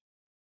stuff,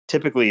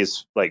 typically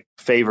is like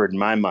favored in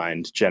my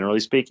mind,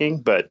 generally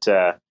speaking. But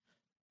at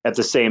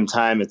the same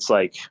time, it's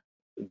like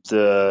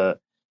the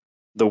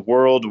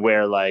world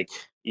where like,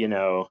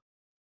 I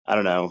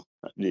don't know,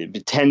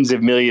 tens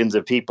of millions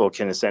of people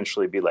can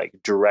essentially be like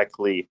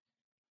directly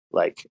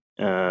like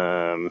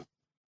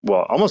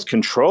well, almost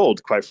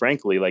controlled, quite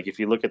frankly. Like if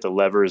you look at the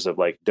levers of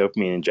like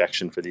dopamine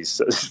injection for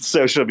these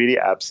social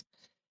media apps,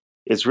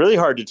 it's really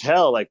hard to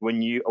tell like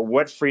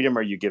what freedom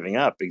are you giving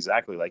up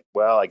exactly. Like,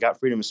 well, I got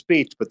freedom of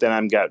speech, but then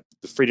I've got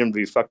the freedom to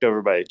be fucked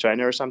over by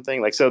China or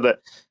something. Like, so that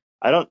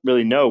I don't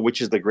really know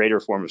which is the greater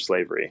form of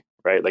slavery,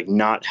 right? Like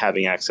not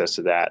having access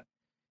to that,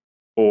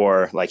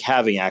 or like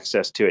having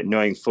access to it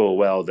knowing full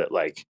well that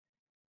like,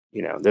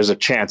 there's a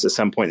chance at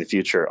some point in the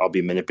future I'll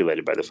be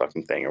manipulated by the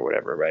fucking thing or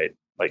whatever, right?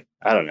 Like,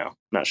 I don't know,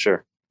 not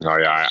sure. Oh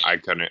yeah, I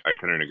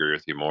couldn't agree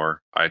with you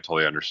more. I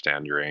totally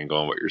understand your angle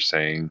and what you're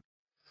saying.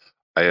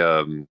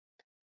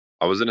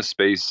 I was in a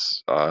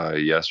space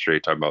yesterday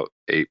talking about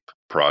ape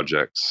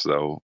projects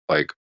though.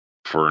 Like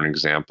for an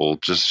example,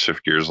 just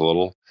shift gears a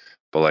little,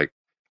 but like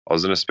I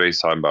was in a space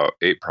talking about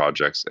ape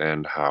projects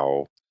and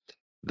how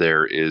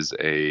there is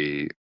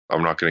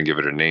I'm not going to give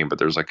it a name, but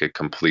there's like a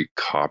complete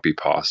copy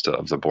pasta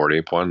of the Bored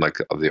Ape one, like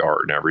of the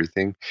art and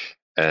everything.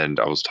 And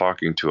I was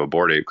talking to a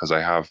Bored Ape because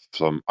I have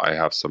some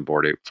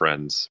Bored Ape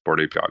friends, Bored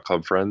Ape Yacht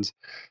Club friends,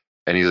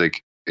 and he's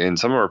like, and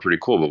some of them are pretty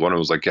cool, but one of them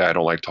was like, yeah, I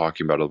don't like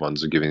talking about the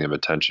ones and giving them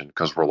attention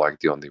because we're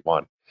like the only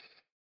one.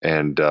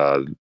 And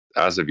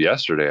as of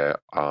yesterday,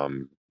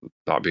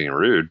 not being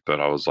rude, but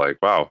I was like,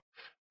 wow,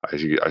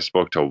 I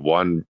spoke to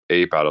one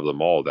ape out of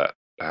them all that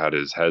had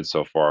his head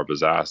so far up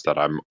his ass that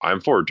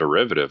I'm for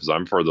derivatives.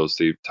 I'm for those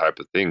type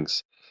of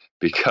things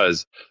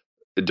because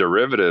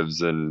derivatives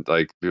and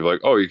like people are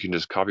like, oh, you can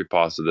just copy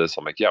pasta this.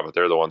 I'm like, yeah, but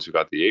they're the ones who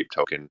got the ape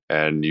token,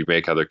 and you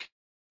make other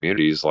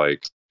communities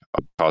like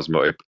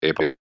Cosmo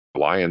Ape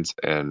Alliance,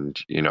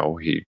 and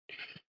the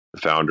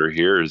founder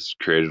here has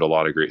created a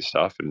lot of great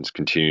stuff and has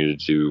continued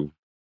to do,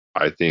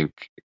 I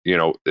think,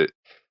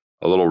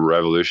 a little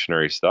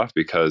revolutionary stuff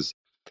because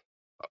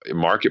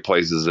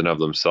marketplaces in of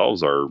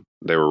themselves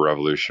they were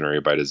revolutionary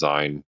by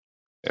design.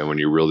 And when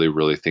you really,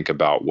 really think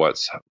about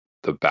what's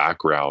the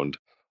background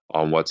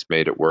on what's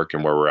made it work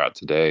and where we're at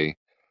today,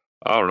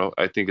 I don't know.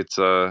 I think it's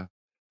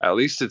at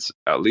least it's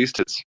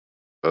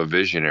a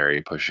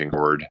visionary pushing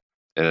forward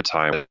in a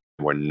time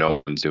when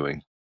no one's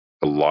doing.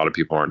 A lot of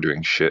people aren't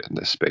doing shit in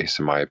this space,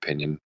 in my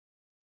opinion.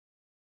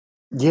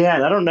 Yeah,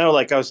 and I don't know.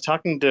 Like I was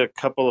talking to a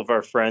couple of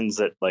our friends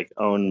that like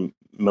own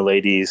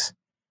Miladies,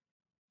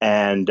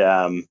 and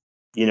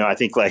I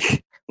think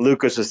like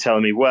Lucas was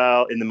telling me,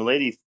 well, in the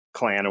Milady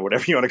clan or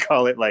whatever you want to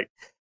call it, like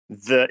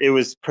it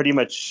was pretty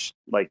much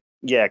like,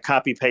 yeah,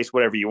 copy paste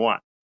whatever you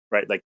want,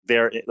 right? Like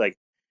they're like,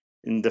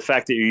 and the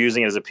fact that you're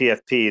using it as a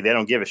PFP, they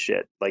don't give a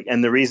shit. Like,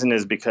 and the reason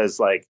is because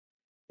like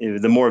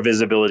the more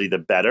visibility, the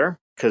better,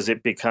 because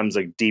it becomes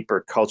a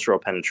deeper cultural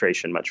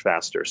penetration much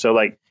faster. So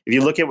like, if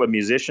you look at what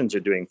musicians are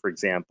doing, for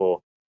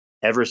example,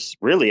 ever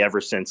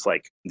since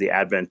like the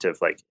advent of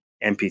like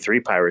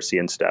MP3 piracy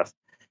and stuff,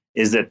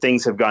 is that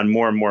things have gone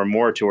more and more and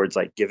more towards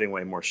like giving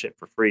away more shit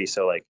for free.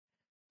 So like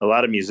a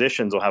lot of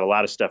musicians will have a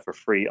lot of stuff for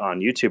free on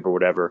YouTube or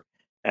whatever,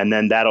 and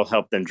then that'll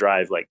help them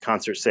drive like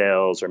concert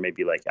sales or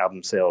maybe like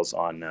album sales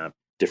on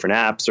different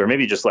apps, or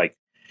maybe just like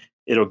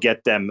it'll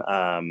get them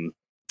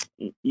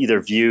either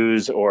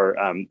views or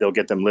they'll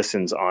get them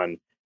listens on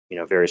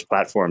various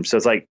platforms. So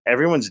it's like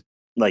everyone's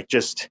like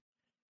just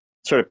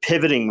sort of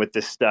pivoting with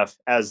this stuff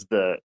as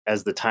the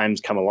times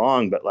come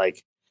along, but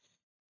like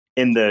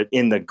in the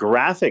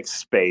graphics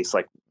space,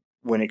 like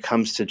when it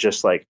comes to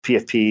just like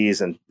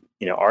PFPs and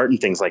art and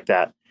things like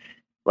that,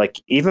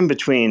 like even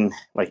with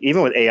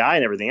AI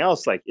and everything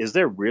else, like is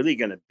there really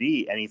going to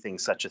be anything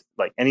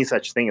any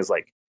such thing as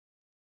like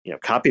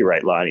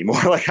copyright law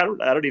anymore? Like I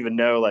don't even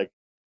know like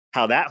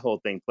how that whole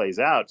thing plays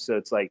out. So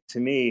it's like, to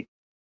me,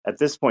 at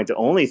this point, the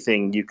only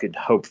thing you could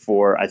hope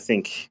for, I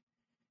think,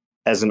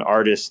 as an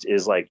artist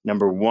is like,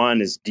 number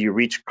one is, do you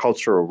reach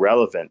cultural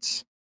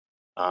relevance?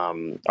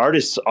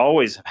 Artists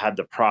always have had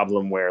the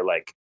problem where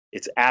like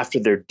it's after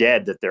they're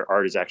dead that their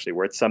art is actually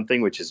worth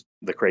something, which is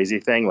the crazy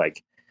thing.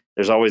 Like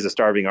there's always a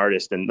starving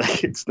artist, and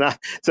like, it's not,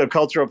 so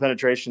cultural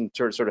penetration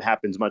sort of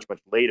happens much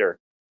later.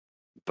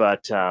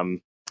 But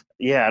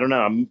yeah, I don't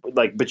know. I'm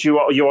like, but you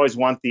always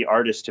want the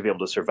artist to be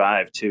able to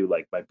survive too,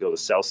 like by be able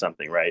to sell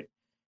something, right?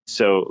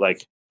 So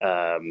like,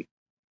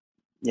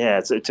 yeah,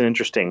 it's an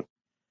interesting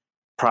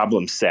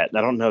problem set.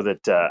 I don't know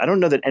that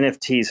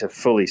NFTs have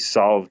fully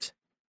solved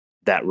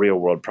that real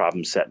world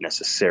problem set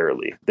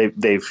necessarily.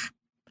 They've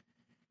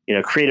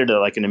created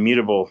like an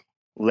immutable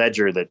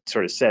ledger that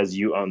sort of says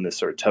you own this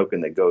sort of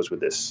token that goes with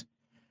this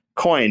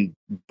coin,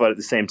 but at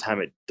the same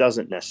time, it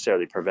doesn't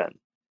necessarily prevent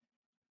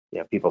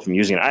people from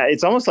using it.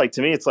 It's almost like,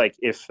 to me, it's like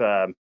if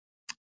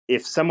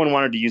someone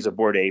wanted to use a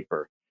Bored Ape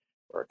or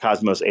a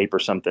Cosmos Ape or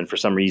something for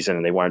some reason,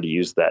 and they wanted to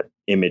use that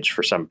image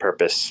for some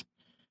purpose,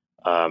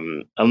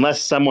 unless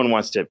someone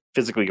wants to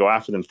physically go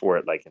after them for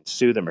it, like and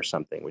sue them or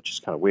something, which is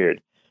kind of weird.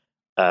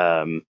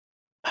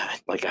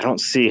 Like I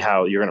don't see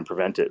how you're going to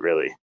prevent it,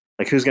 really.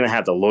 Like who's going to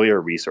have the lawyer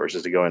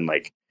resources to go and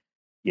like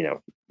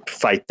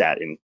fight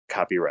that in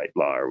copyright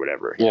law or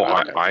whatever?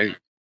 Well,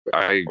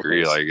 I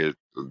agree. Like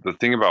the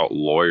thing about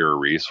lawyer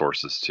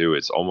resources too,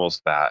 it's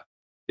almost that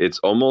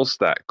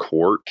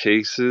court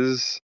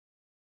cases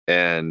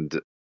and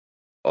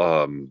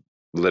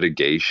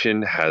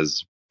litigation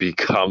has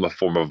become a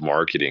form of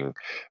marketing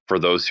for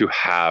those who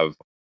have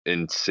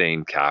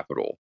insane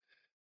capital,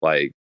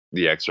 like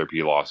the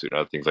XRP lawsuit and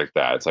other things like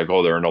that. It's like,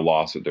 oh, they're in a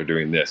lawsuit, they're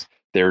doing this,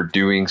 they're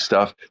doing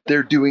stuff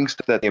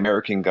that the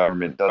American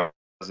government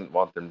doesn't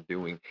want them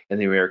doing, and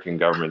the American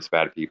government's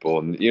bad people,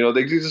 and you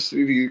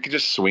could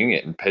just swing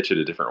it and pitch it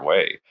a different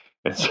way.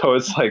 And so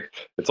it's like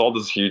it's all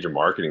this huge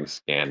marketing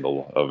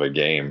scandal of a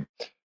game.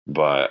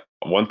 But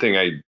one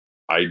thing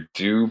I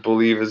do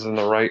believe is in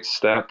the right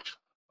step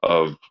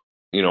of,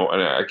 and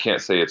I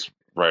can't say it's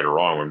right or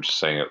wrong. I'm just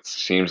saying it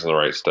seems in the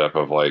right step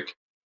of like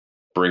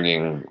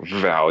bringing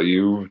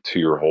value to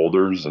your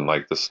holders, and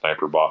like the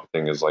sniper bot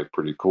thing is like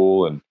pretty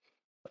cool. And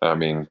I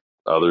mean,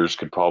 others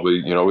could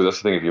probably, that's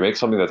the thing. If you make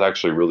something that's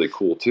actually really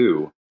cool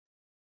too,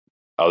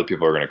 other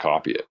people are going to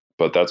copy it.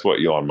 But that's what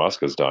Elon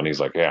Musk has done.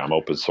 He's like, yeah, I'm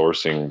open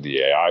sourcing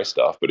the AI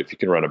stuff, but if you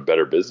can run a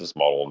better business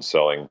model and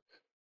selling,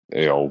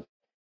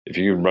 if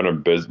you can run a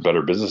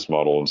better business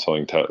model and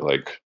selling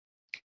like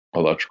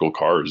electrical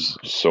cars,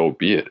 so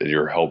be it.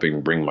 You're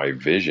helping bring my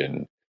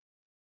vision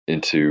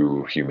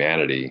into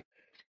humanity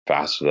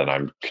faster than I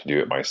can do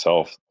it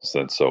myself,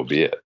 then so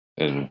be it.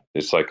 And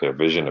it's like a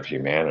vision of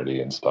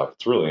humanity and stuff.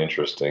 It's really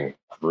interesting.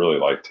 I've really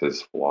liked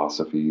his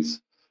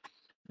philosophies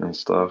and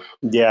stuff.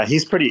 Yeah,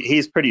 he's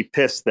pretty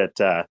pissed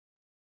that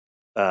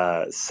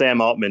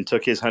Sam Altman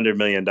took his $100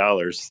 million,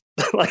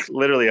 like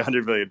literally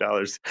 $100 million,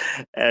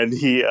 and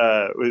he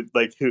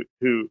like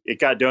who it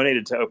got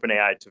donated to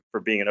OpenAI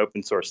for being an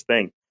open source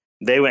thing.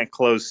 They went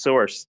closed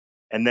source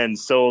and then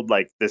sold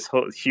like this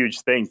whole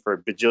huge thing for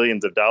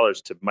bajillions of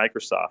dollars to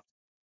Microsoft.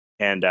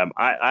 And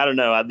I don't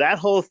know, that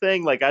whole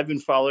thing. Like, I've been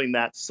following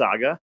that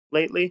saga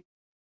lately.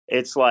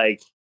 It's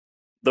like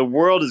the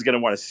world is going to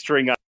want to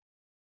string up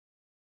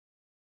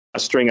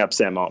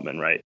Sam Altman,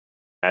 right?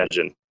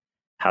 Imagine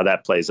how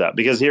that plays out,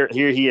 because here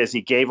he is.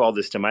 He gave all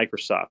this to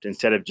Microsoft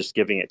instead of just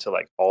giving it to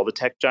like all the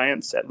tech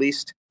giants, at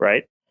least,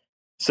 right?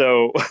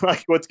 So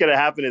like, what's going to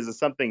happen is if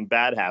something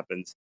bad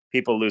happens,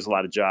 people lose a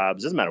lot of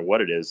jobs. Doesn't matter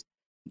what it is,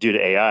 due to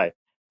AI.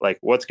 Like,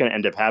 what's going to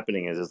end up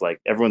happening is like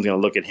everyone's going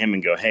to look at him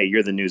and go, "Hey,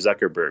 you're the new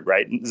Zuckerberg,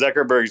 right?" And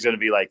Zuckerberg's going to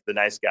be like the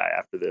nice guy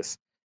after this,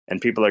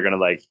 and people are going to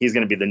like, he's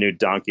going to be the new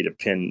donkey to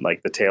pin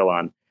like the tail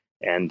on.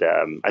 And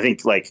I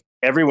think like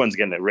everyone's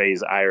going to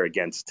raise ire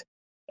against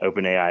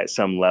OpenAI at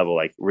some level.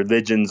 Like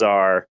religions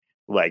are,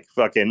 like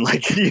fucking,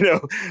 like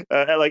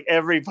like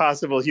every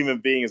possible human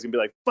being is gonna be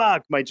like,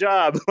 "Fuck my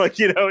job," like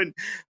and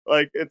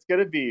like it's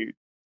gonna be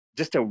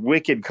just a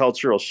wicked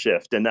cultural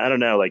shift. And I don't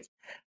know, like,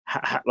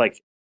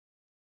 like,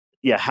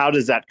 yeah, how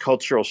does that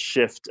cultural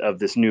shift of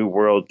this new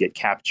world get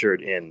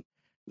captured in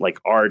like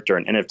art or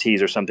in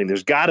NFTs or something?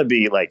 There's got to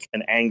be like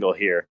an angle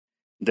here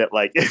that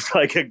like it's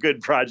like a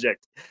good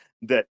project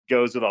that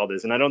goes with all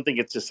this. And I don't think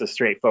it's just as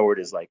straightforward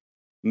as like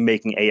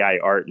making AI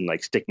art and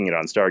like sticking it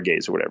on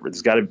Stargaze or whatever.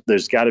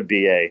 There's got to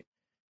be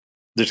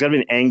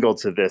an angle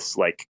to this.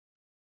 Like,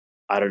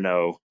 I don't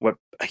know what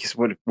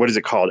is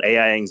it called?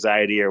 AI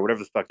anxiety or whatever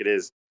the fuck it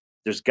is.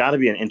 There's got to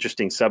be an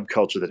interesting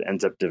subculture that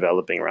ends up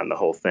developing around the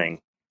whole thing.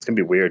 It's gonna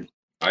be weird.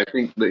 I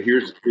think that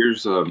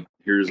here's a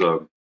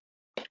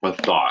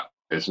thought.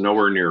 It's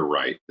nowhere near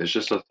right. It's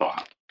just a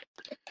thought.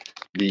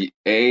 The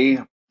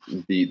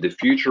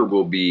future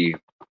will be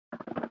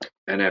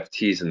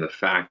NFTs, and the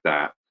fact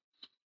that,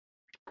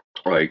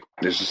 like,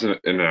 this is an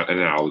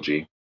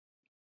analogy,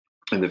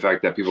 and the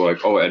fact that people are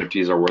like, oh,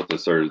 NFTs are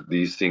worthless, or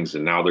these things,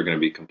 and now they're going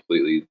to be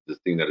completely the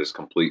thing that is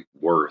complete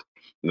worth.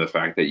 And the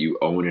fact that you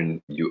own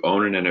an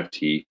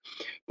NFT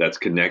that's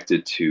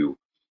connected to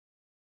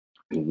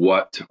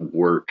what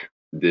work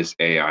this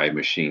AI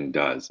machine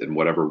does, and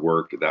whatever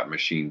work that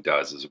machine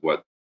does is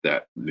what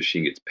that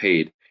machine gets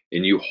paid.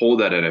 And you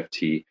hold that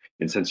NFT,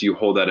 and since you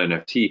hold that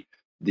NFT,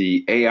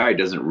 the AI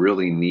doesn't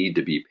really need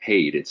to be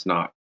paid. It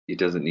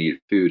doesn't need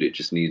food. It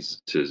just needs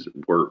to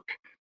work.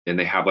 And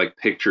they have like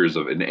pictures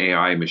of an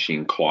AI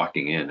machine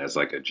clocking in as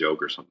like a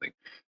joke or something.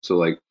 So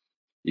like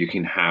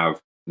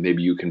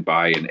maybe you can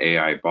buy an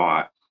AI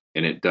bot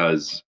and it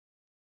does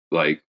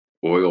like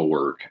oil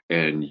work,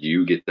 and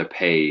you get the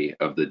pay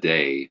of the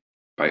day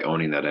by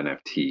owning that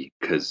NFT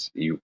because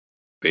you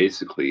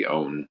basically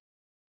own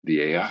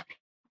the AI.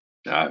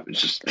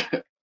 It's just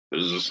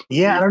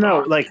yeah, I don't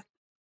know. Like,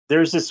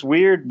 there's this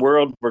weird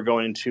world we're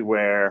going into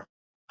where,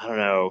 I don't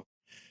know.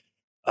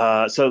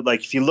 So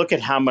like, if you look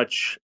at how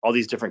much all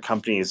these different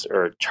companies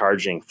are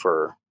charging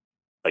for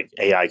like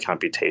AI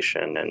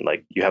computation, and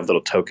like you have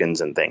little tokens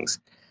and things,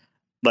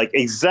 like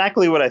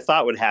exactly what I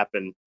thought would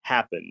happen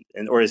happened,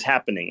 and or is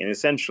happening. And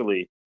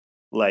essentially,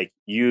 like,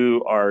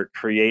 you are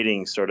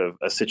creating sort of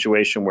a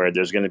situation where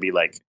there's going to be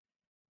like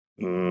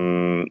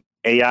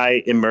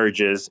AI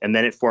emerges, and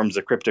then it forms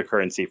a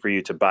cryptocurrency for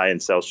you to buy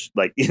and sell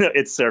like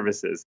its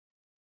services.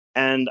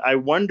 And I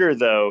wonder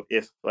though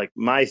if like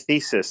my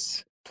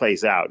thesis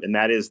plays out, and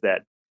that is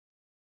that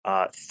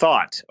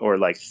thought, or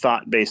like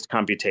thought-based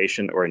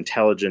computation or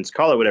intelligence,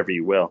 call it whatever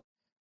you will,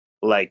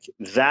 like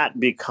that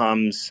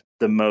becomes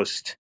the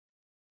most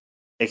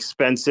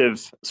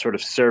expensive sort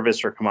of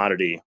service or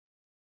commodity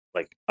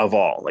like of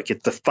all. Like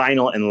it's the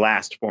final and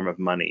last form of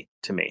money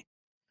to me.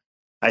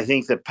 I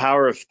think the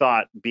power of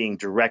thought being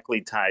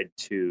directly tied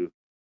to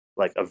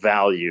like a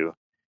value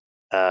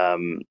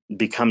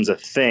becomes a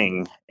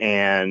thing,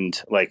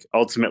 and like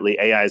ultimately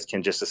AIs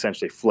can just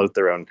essentially float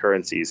their own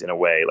currencies in a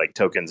way, like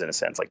tokens in a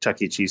sense, like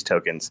Chuck E. Cheese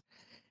tokens,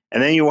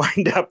 and then you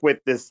wind up with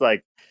this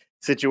like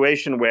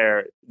situation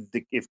where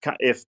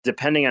if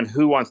depending on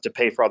who wants to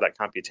pay for all that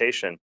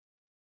computation,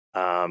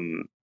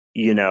 um,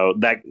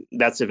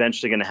 that's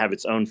eventually going to have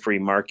its own free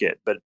market.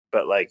 But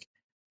like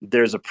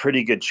there's a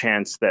pretty good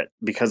chance that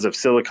because of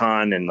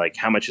silicon and like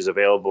how much is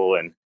available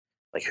and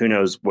like who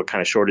knows what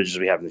kind of shortages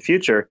we have in the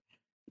future,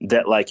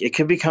 that like it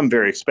could become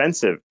very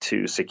expensive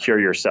to secure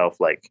yourself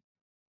like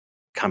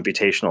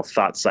computational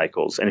thought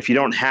cycles. And if you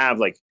don't have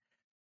like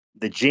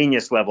the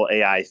genius level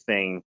AI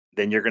thing,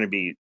 then you're going to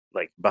be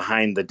like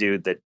behind the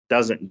dude that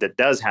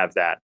does have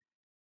that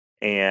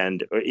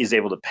and is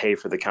able to pay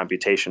for the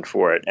computation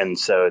for it. And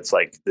so it's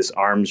like this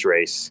arms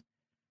race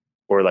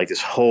or like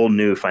this whole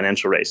new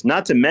financial race.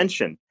 Not to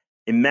mention,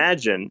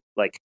 imagine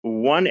like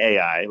one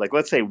AI, like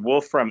let's say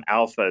Wolfram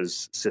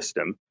Alpha's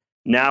system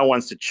now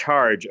wants to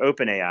charge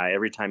OpenAI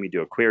every time you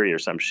do a query or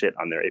some shit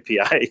on their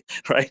API,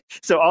 right?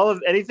 So all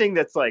of anything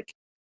that's like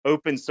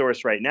open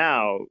source right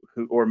now,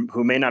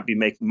 who may not be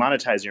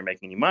monetizing or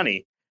making any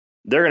money,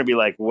 they're going to be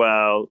like,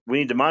 well, we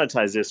need to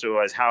monetize this,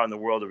 otherwise, how in the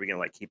world are we going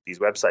to like keep these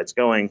websites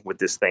going with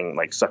this thing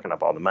like sucking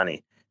up all the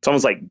money? It's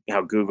almost like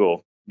how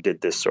Google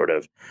did this sort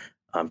of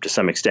to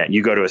some extent.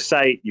 You go to a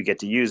site, you get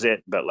to use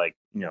it, but like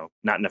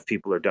not enough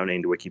people are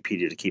donating to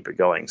Wikipedia to keep it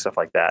going, stuff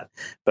like that.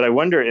 But I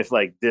wonder if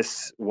like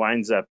this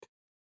winds up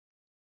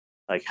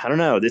like I don't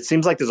know. It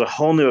seems like there's a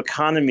whole new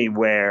economy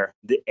where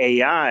the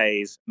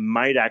AIs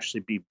might actually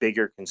be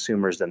bigger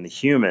consumers than the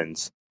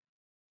humans,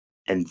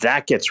 and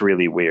that gets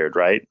really weird,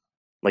 right?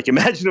 Like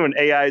imagine when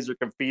AIs are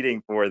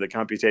competing for the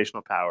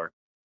computational power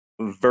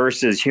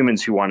versus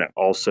humans who want to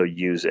also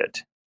use it.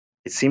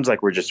 It seems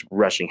like we're just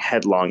rushing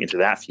headlong into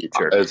that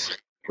future,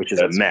 which is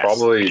a mess.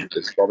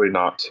 It's probably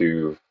not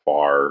too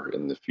far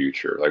in the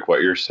future. Like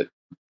what you're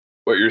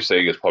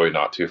saying is probably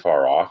not too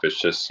far off. It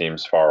just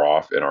seems far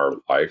off in our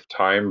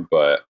lifetime,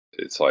 but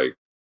it's like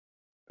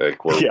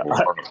we're on a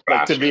like to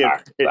fast be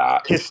track to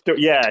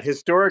that.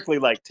 historically,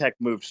 like tech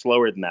moved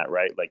slower than that,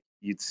 right? Like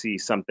you'd see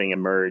something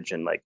emerge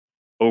and like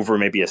over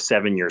maybe a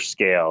 7-year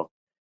scale,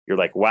 you're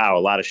like, wow,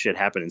 a lot of shit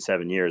happened in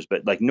 7 years.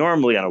 But like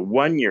normally on a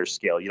 1-year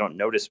scale, you don't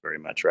notice very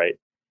much, right?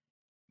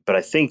 But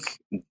I think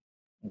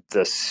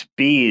the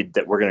speed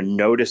that we're going to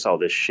notice all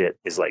this shit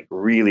is like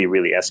really,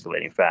 really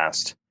escalating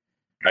fast.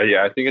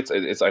 Yeah, I think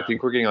it's I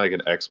think we're getting like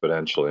an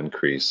exponential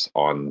increase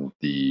on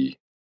the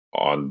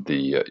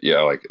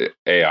yeah, like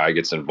AI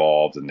gets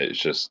involved and it's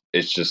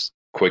just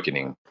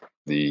quickening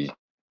the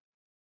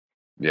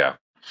yeah.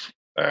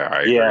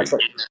 I Yeah, agree. it's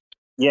like,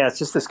 yeah, it's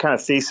just this kind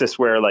of thesis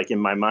where, like, in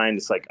my mind,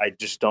 it's like I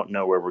just don't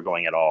know where we're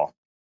going at all.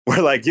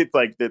 We're like, it's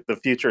like the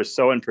future is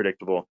so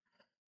unpredictable.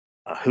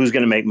 Who's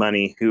going to make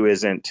money? Who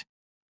isn't?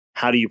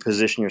 How do you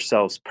position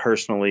yourselves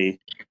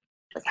personally?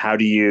 How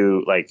do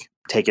you like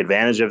take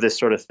advantage of this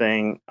sort of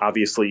thing?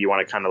 Obviously, you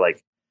want to kind of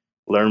like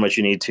learn what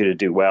you need to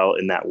do well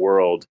in that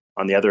world.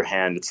 On the other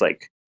hand, it's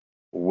like,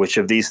 which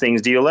of these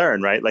things do you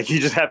learn, right? Like, you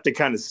just have to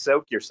kind of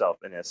soak yourself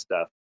in this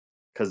stuff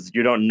because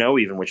you don't know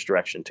even which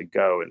direction to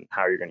go and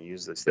how you're going to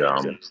use these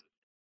things. And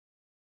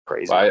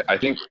crazy. I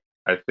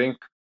think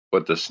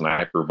with the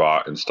sniper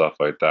bot and stuff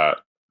like that,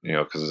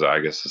 because I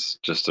guess it's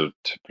just to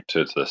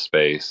the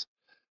space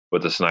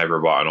with the sniper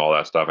bot and all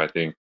that stuff. I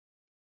think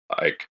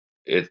like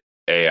it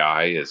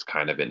AI is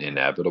kind of an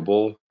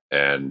inevitable,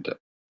 and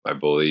I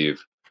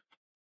believe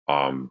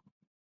um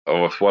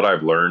with what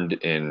I've learned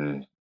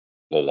in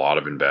a lot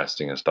of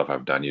investing and stuff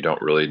I've done, you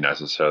don't really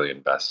necessarily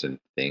invest in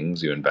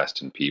things, you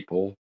invest in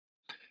people.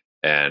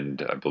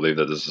 And I believe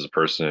that this is a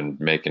person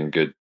making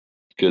good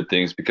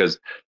things because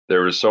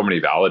there was so many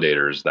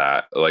validators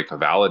that like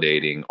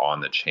validating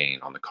on the chain,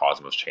 on the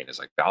Cosmos chain is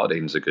like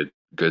validating is a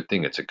good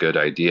thing. It's a good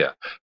idea.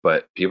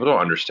 But people don't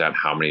understand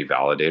how many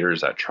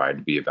validators that tried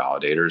to be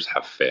validators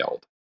have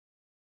failed.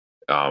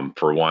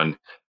 For one,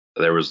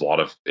 there was a lot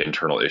of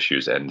internal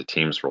issues and the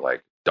teams were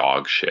like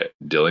dog shit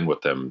dealing with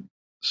them,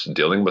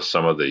 dealing with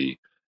some of the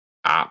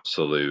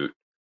absolute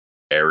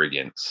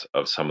arrogance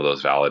of some of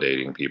those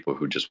validating people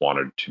who just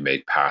wanted to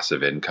make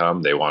passive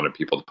income. They wanted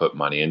people to put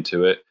money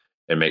into it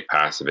and make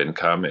passive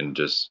income and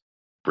just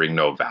bring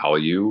no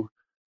value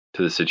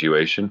to the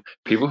situation.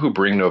 People who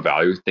bring no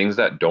value, things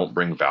that don't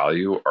bring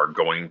value are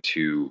going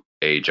to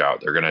age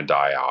out. They're going to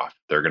die off.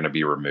 They're going to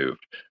be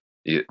removed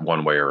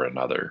one way or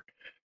another.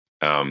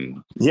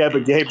 Yeah,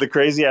 but Gabe, the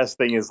crazy ass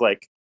thing is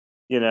like,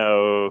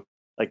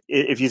 like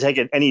if you take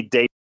any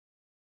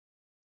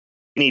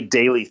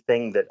daily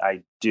thing that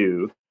I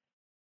do,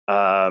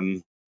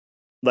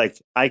 like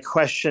I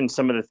question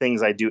some of the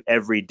things I do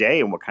every day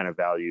and what kind of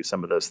value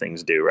some of those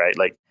things do, right?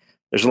 Like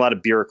there's a lot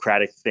of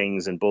bureaucratic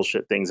things and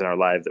bullshit things in our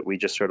life that we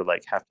just sort of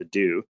like have to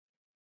do.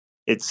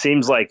 It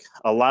seems like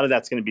a lot of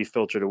that's going to be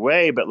filtered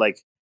away, but like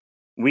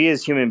we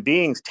as human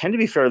beings tend to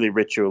be fairly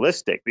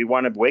ritualistic. We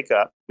want to wake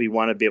up, we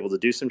want to be able to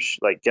do some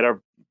like get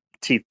our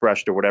teeth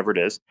brushed or whatever it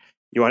is.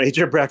 You want to eat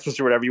your breakfast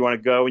or whatever. You want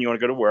to go and you want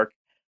to go to work.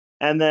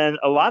 And then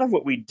a lot of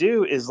what we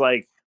do is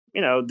like,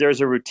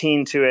 there's a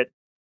routine to it.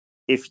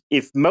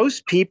 If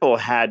most people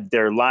had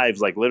their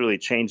lives like literally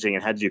changing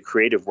and had to do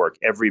creative work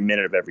every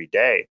minute of every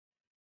day,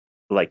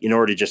 like in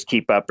order to just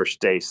keep up or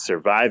stay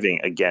surviving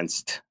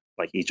against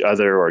like each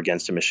other or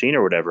against a machine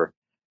or whatever,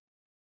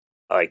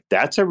 like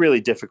that's a really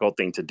difficult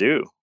thing to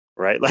do,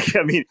 right? Like,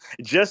 I mean,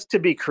 just to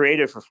be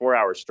creative for 4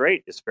 hours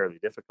straight is fairly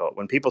difficult.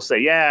 When people say,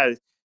 yeah,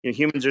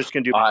 humans are just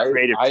going to do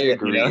creative I shit,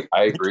 agree.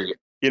 I agree.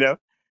 you know,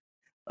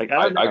 like,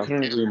 I don't I know.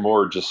 couldn't agree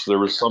more. Just there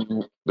was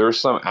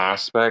some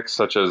aspects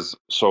such as,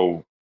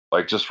 so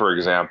like, just for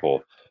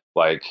example,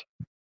 like,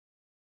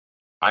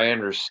 I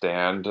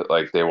understand,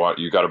 like, they want,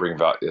 you got to bring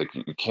value, like,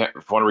 you can't,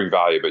 if you want to bring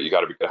value, but you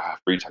got to have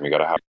free time, you got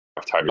to have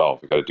time yourself,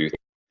 you got to do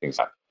things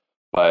like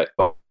that.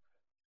 But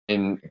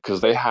in,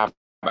 because they have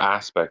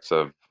aspects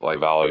of like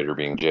validator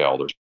being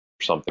jailed or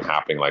something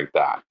happening like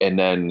that, and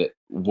then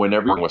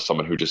whenever you're with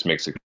someone who just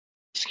makes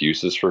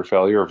excuses for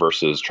failure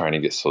versus trying to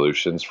get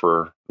solutions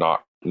for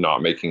not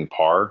making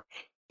par,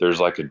 there's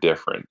like a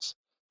difference.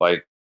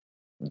 Like,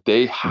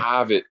 they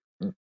have it,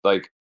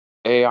 like,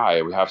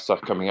 AI, we have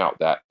stuff coming out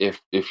that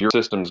if your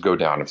systems go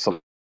down, if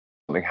something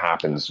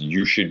happens,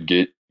 you should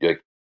get,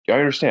 like, I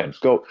understand.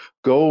 Go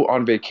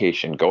on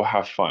vacation, go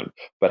have fun,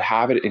 but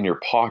have it in your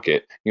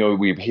pocket. He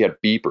had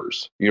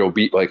beepers.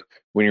 Like,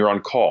 when you're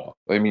on call.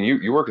 I mean,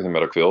 you work in the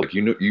medical field. Like,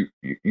 you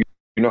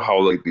know how,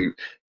 like,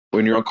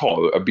 when you're on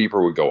call, a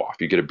beeper would go off.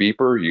 You get a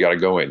beeper, you got to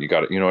go in. You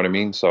got to, you know what I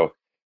mean? So,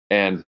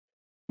 and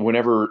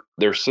whenever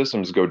their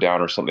systems go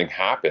down or something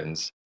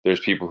happens, there's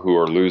people who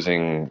are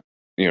losing.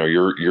 You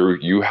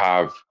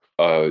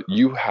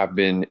have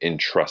been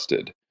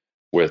entrusted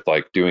with,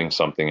 like, doing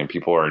something, and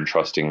people are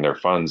entrusting their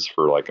funds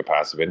for like a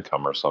passive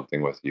income or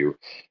something with you.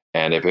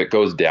 And if it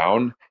goes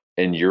down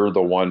and you're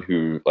the one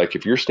who, like,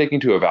 if you're staking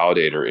to a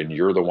validator and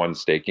you're the one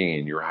staking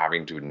and you're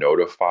having to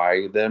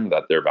notify them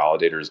that their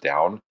validator is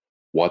down,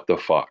 what the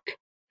fuck?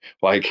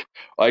 Like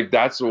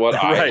that's what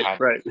I Right, had.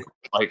 right.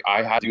 Like,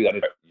 I had to do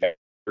that. Yeah,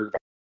 your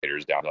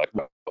validator's down. Like,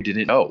 no, I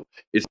didn't know.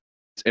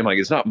 I'm like,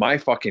 it's not my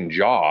fucking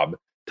job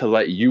to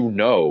let you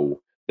know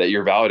that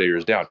your validator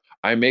is down.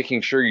 I'm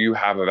making sure you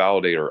have a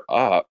validator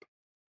up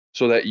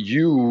so that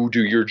you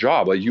do your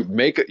job. Like,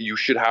 you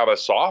should have a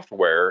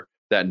software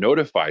that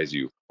notifies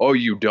you. Oh,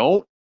 you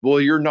don't? Well,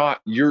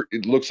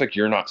 it looks like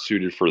you're not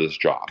suited for this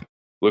job.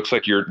 Looks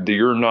like you're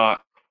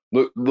not,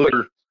 look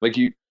like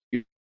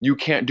you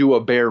can't do a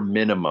bare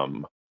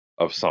minimum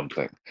of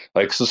something.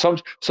 Like, so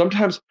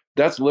sometimes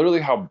that's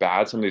literally how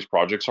bad some of these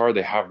projects are.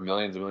 They have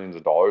millions and millions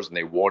of dollars and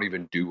they won't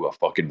even do a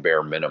fucking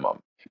bare minimum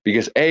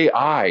because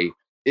AI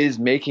is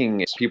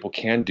making it so people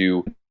can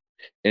do,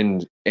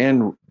 and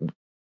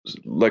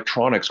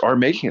electronics are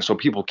making it so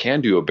people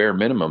can do a bare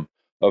minimum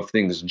of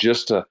things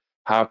just to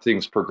have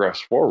things progress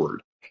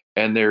forward.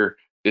 And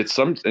it's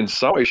some, in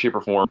some way, shape,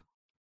 or form,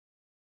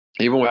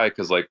 even why,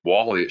 because like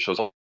Wally, it shows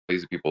how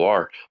lazy people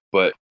are,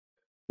 but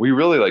we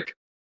really like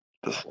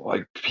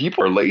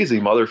people are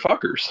lazy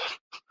motherfuckers.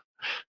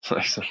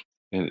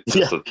 And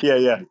Yeah,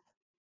 yeah.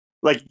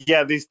 Like,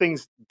 yeah, these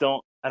things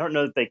I don't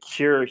know that they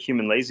cure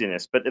human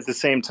laziness, but at the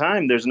same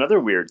time, there's another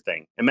weird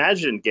thing.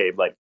 Imagine, Gabe,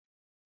 like,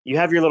 you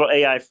have your little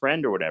AI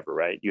friend or whatever,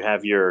 right? You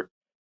have you've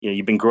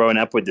been growing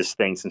up with this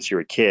thing since you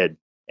were a kid,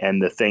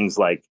 and the things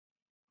like,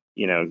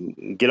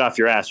 get off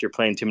your ass, you're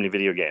playing too many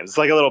video games. It's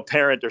like a little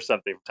parent or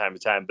something from time to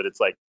time, but it's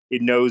like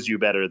it knows you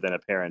better than a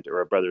parent or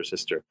a brother or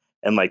sister,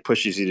 and like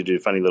pushes you to do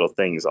funny little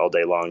things all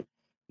day long.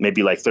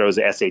 Maybe like throws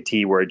a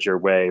SAT words your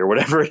way or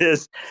whatever it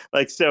is.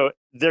 Like, so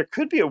there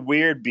could be a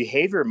weird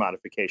behavior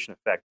modification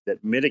effect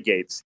that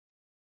mitigates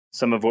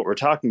some of what we're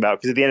talking about.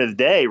 Because at the end of the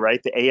day, right,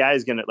 the AI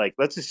is going to, like,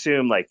 let's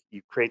assume like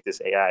you create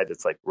this AI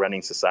that's like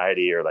running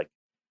society or like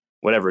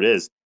whatever it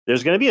is.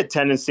 There's going to be a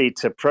tendency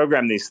to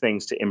program these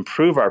things to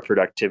improve our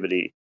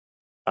productivity,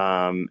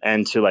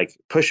 and to like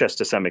push us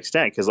to some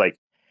extent. Because, like,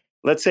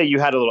 let's say you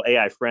had a little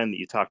AI friend that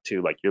you talked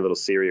to, like your little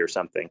Siri or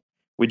something.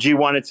 Would you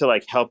want it to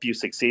like help you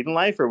succeed in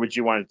life, or would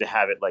you want it to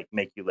have it like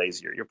make you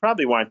lazier? You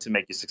probably want it to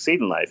make you succeed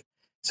in life.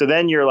 So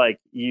then you're like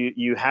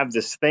you have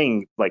this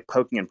thing like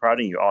poking and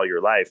prodding you all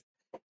your life,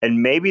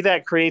 and maybe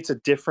that creates a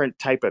different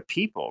type of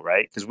people,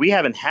 right? Because we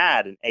haven't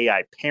had an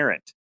AI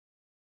parent,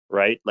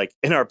 right? Like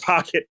in our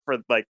pocket for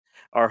like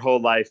our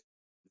whole life.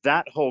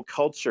 That whole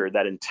culture,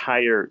 that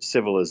entire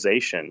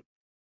civilization,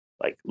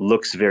 like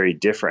looks very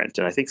different.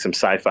 And I think some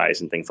sci-fis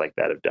and things like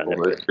that have done it.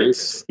 well, But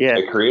it's yeah.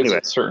 it creates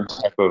Anyway, a certain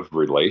type of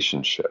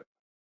relationship.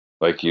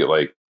 I think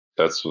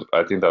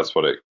that's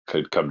what it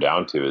could come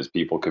down to, is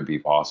people could be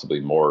possibly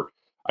more,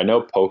 I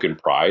know, poke and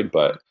pride,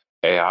 but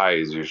AI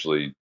is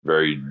usually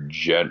very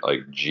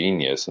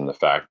genius in the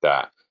fact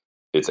that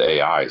it's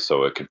AI,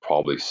 so it could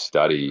probably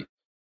study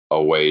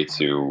a way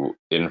to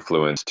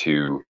influence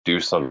to do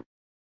something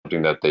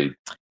that they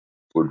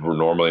would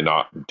normally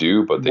not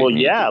do, but they well, need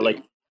to yeah, do.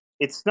 like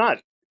it's not,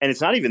 and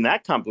it's not even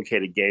that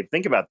complicated, Gabe.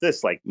 Think about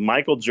this: like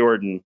Michael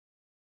Jordan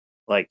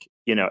like,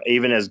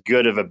 even as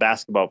good of a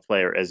basketball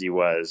player as he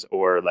was,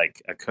 or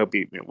like a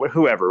Kobe,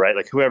 whoever, right?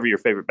 Like whoever your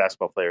favorite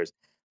basketball player is,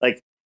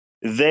 like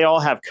they all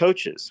have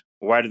coaches.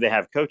 Why do they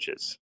have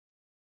coaches?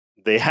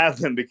 They have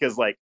them because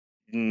like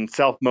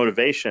self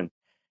motivation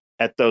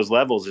at those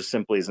levels just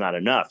simply is not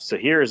enough. So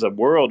here's a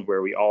world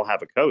where we all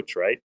have a coach,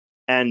 right?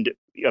 And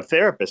a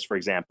therapist, for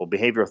example,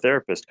 behavioral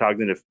therapist,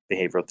 cognitive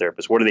behavioral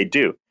therapist, what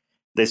do?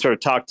 They sort of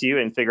talk to you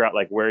and figure out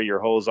like where your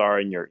holes are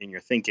in your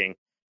thinking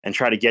and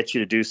try to get you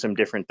to do some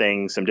different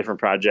things, some different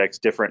projects,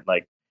 different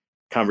like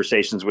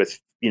conversations with,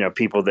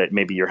 people that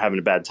maybe you're having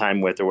a bad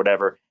time with or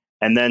whatever.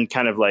 And then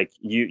kind of like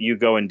you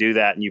go and do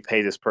that and you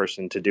pay this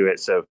person to do it.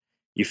 So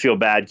you feel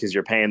bad because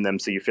you're paying them.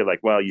 So you feel like,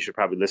 well, you should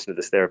probably listen to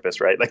this therapist,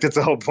 right? Like that's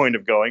the whole point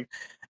of going.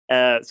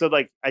 So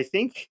like, I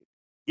think,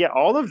 yeah,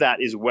 all of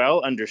that is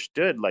well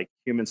understood, like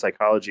human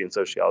psychology and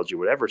sociology,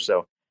 whatever.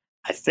 So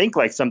I think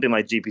like something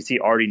like GPT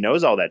already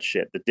knows all that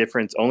shit.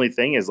 The only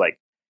thing is like,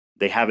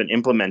 they haven't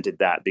implemented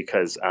that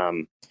because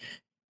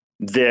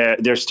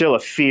there's still a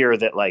fear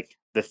that like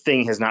the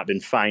thing has not been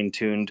fine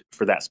tuned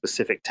for that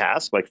specific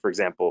task. Like, for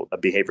example, a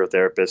behavioral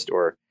therapist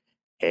or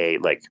a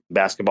like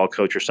basketball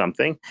coach or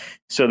something.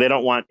 So they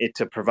don't want it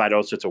to provide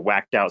all sorts of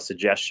whacked out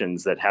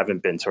suggestions that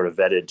haven't been sort of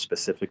vetted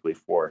specifically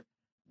for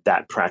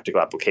that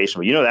practical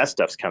application. But that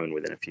stuff's coming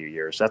within a few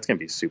years. That's going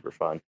to be super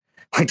fun,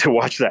 like to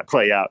watch that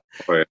play out.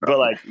 Oh, yeah. But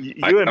like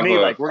you and me,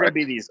 like we're going to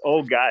be these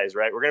old guys,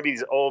 right? We're going to be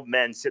these old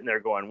men sitting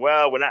there going,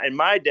 well, when in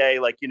my day,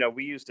 like,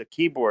 we used a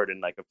keyboard and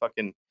like a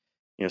fucking,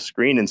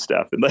 screen and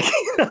stuff. And like,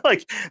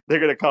 like they're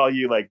going to call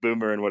you like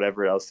boomer and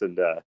whatever else. And,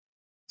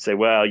 say,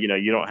 well, you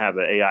don't have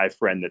an AI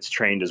friend that's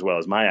trained as well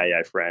as my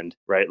AI friend,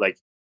 right? Like,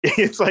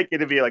 it's like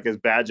it'd be like a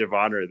badge of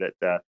honor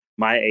that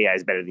my AI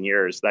is better than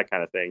yours, that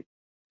kind of thing.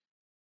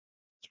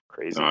 It's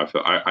crazy. No,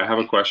 I have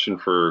a question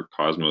for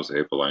Cosmos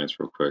Ape Alliance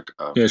real quick.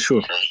 Yeah,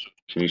 sure.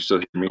 Can you still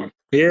hear me?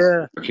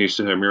 Yeah. Can you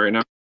still hear me right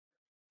now?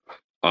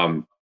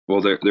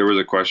 Well, there was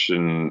a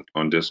question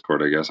on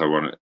Discord. I guess I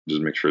want to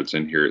just make sure it's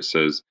in here. It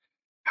says,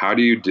 how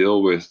do you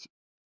deal with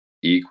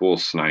equal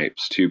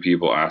snipes, two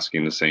people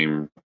asking the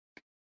same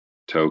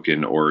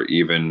token, or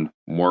even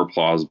more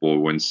plausible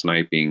when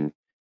sniping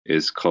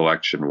is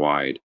collection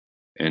wide?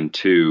 And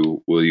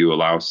two, will you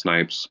allow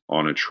snipes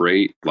on a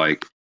trait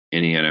like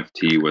any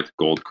NFT with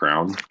gold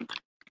crown?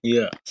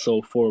 Yeah,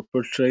 so for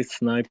portrait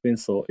sniping,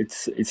 so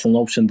it's an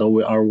option that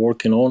we are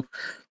working on.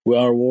 We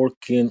are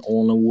working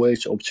on a way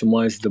to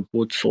optimize the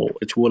bot, so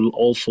it will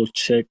also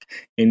check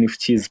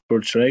NFTs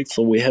portrait.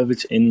 So we have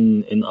it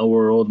in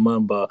our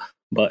roadmap,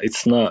 but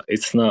it's not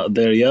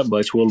there yet.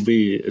 But it will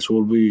be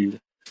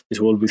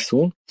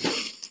soon.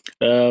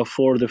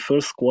 For the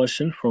first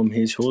question from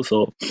Hicho,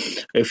 so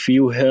if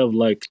you have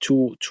like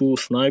two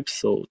snipes,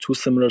 so two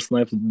similar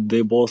snipes,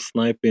 they both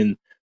snipe in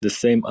the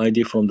same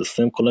ID from the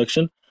same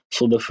collection.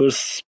 So the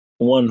first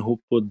one who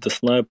put the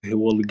snipe, he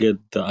will get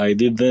the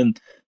ID.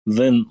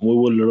 Then we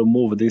will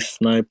remove this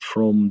snipe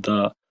from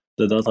the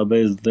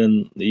database.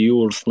 Then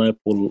your snipe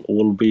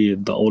will be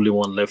the only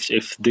one left.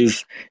 If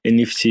this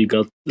NFT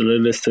got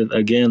relisted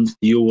again,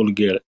 you will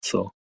get it.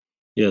 So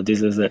yeah,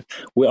 this is it.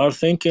 We are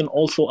thinking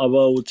also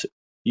about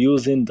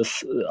using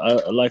this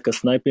like a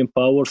sniping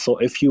power. So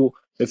if you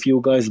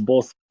guys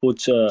both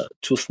put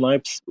two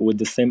snipes with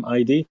the same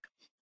ID,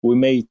 we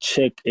may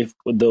check if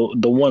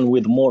the one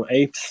with more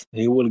apes,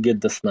 he will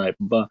get the snipe.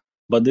 But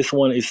this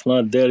one is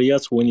not there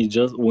yet. We need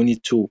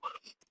to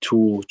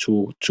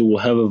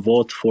have a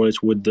vote for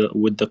it with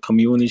the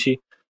community.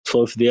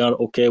 So if they are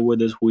okay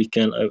with it, we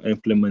can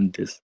implement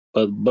this.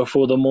 But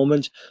for the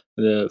moment,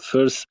 the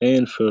first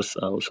in, first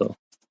out. So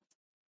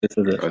this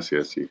is it. I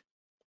see.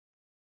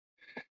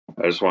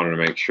 I just wanted to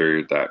make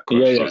sure that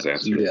question was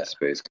answered in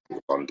space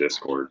on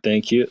Discord.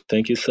 Thank you,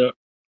 sir.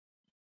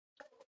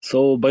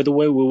 So, by the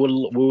way, we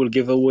will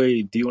give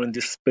away during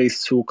this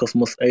space to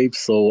Cosmos Ape.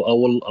 So I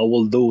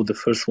will do the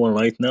first one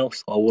right now.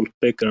 So I will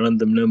pick a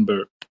random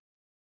number.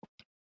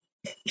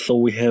 So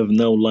we have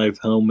now live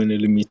how many?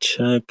 Let me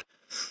check.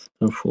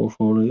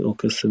 440.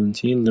 Okay,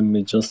 17. Let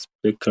me just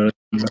pick a.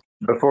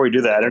 Before we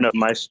do that, I don't know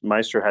if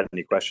Meister had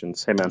any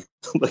questions. Hey man,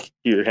 like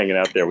you're hanging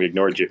out there. We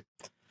ignored you.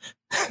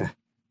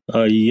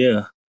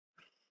 Yeah.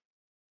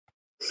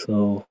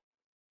 So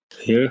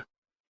here.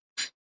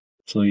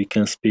 So you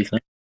can speak now.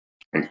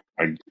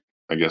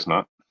 I guess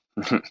not.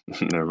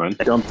 Never mind.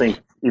 I don't think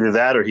either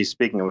that or he's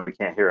speaking and we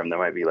can't hear him. That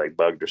might be like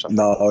bugged or something.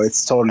 No,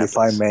 it's totally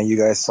fine, man. You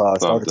guys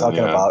started talking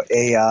about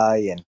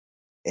AI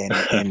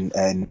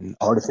and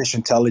artificial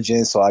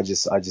intelligence. So I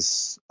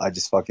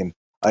just fucking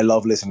I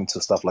love listening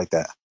to stuff like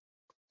that.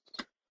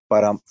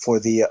 But for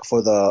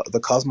the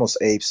Cosmos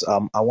Apes,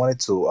 I wanted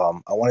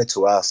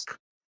to ask,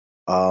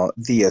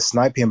 the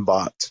sniping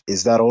bot,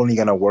 is that only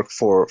gonna work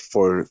for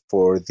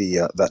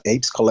the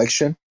apes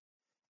collection?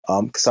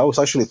 Because I was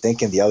actually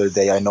thinking the other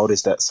day, I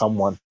noticed that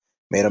someone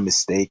made a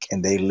mistake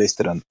and they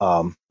listed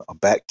a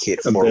bat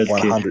kit for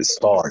 100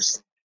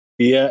 stars.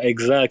 Yeah,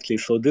 exactly.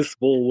 So this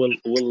ball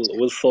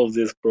will solve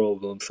this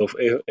problem. So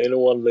if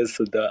anyone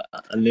listed an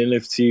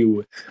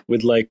NFT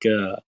with like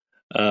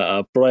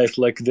a price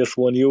like this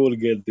one, you will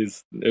get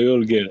this. You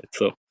will get it.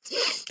 So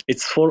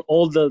it's for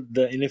all the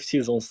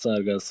NFTs on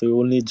Saga. So you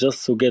will need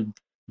just to get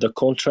the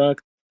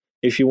contract.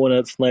 If you want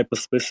to snipe a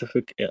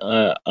specific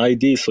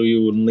ID, so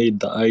you will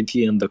need the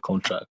ID and the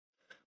contract.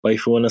 But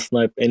if you want to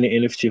snipe any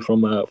NFT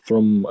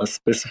from a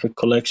specific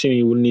collection,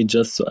 you will need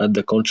just to add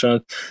the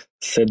contract,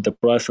 set the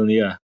price, and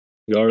yeah,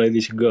 you are ready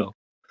to go.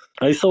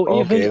 I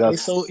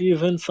saw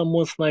even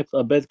someone sniped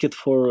a bed kit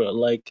for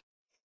like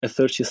a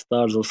 30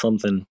 stars or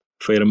something,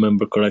 if I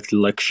remember correctly,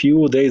 like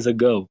few days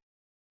ago.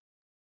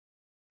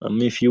 I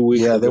mean, a few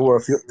weeks. Yeah, ago.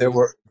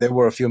 there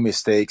were a few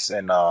mistakes,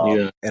 and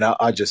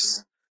I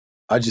just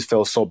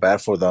felt so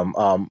bad for them.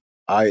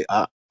 I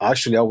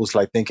actually I was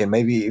like thinking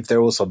maybe if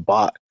there was a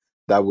bot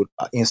that would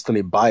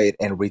instantly buy it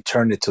and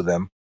return it to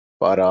them.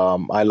 But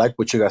I like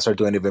what you guys are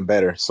doing even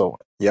better. So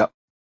yep.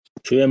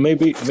 So yeah,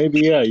 maybe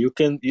yeah, you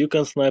can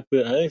snipe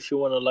it if you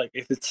wanna, like,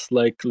 if it's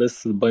like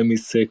let's by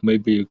mistake,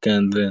 maybe you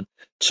can then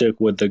check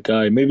with the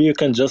guy. Maybe you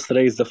can just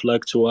raise the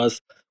flag to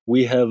us.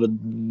 We have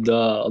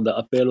the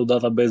Apelo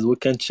database. We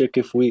can check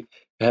if we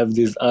have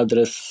this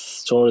address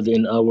stored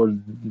in our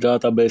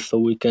database, so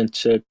we can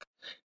check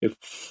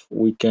if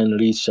we can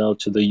reach out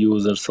to the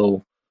user,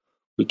 so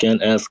we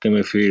can ask him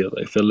if he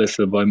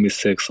listed by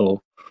mistake.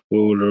 So we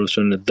will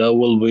return it. That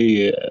will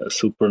be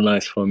super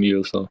nice from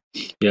you. So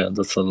yeah,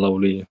 that's a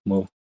lovely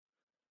move.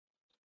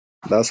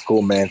 That's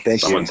cool, man.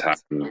 Thank Someone's you.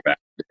 having a bad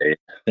day.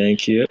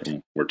 Thank you.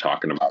 We're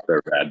talking about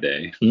their bad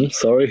day.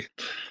 Sorry.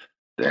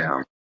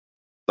 Damn.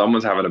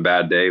 Someone's having a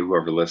bad day.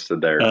 Whoever listed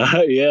their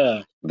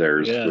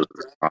there's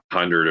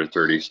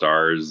 130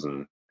 stars,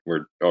 and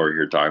we're over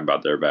here talking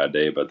about their bad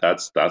day. But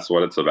that's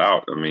what it's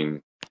about. I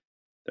mean,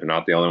 they're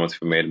not the only ones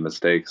who made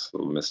mistakes.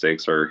 So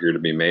mistakes are here to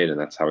be made, and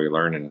that's how we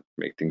learn and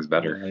make things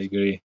better. I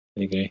agree.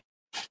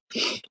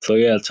 So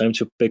yeah, time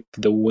to pick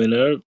the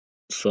winner.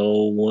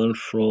 So one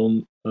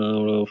from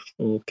out of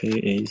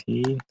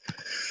 18.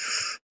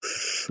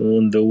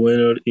 So the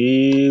winner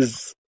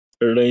is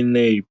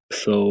Renee.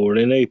 So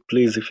Renee,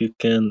 please, if you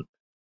can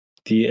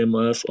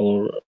DM us,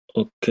 or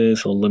okay,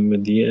 so let me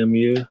DM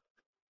you.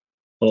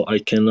 Oh, I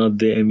cannot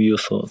DM you,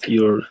 so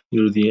your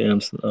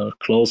DMs are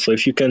closed. So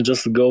if you can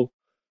just go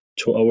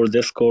to our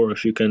Discord,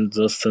 if you can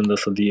just send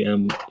us a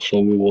DM, so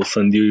we will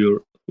send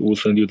you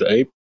the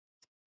ape.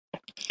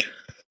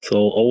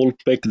 So I will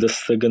pick the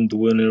second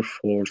winner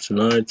for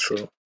tonight.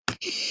 So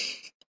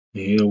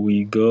here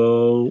we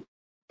go.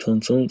 So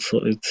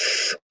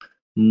it's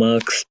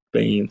Max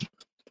Payne.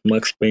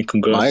 Max Payne,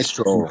 congrats.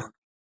 Maestro.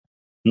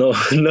 No.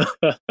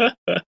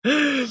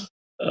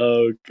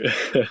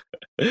 Okay.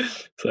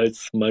 So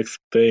it's Max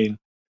Payne.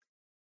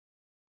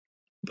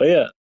 But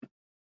yeah.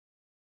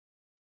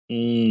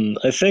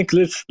 I think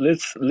let's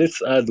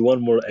add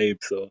one more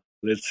ape. So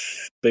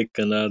let's pick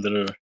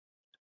another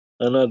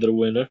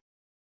winner.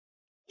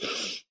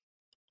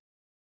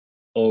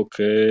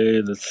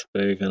 Okay, let's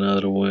pick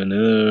another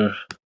winner.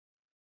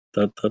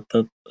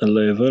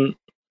 11.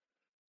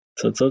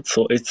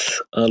 So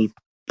it's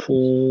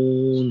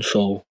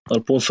Alfonso.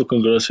 Alfonso,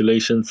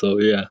 congratulations. So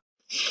yeah,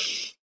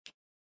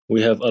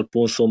 we have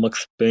Alfonso,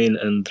 Max Payne,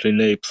 and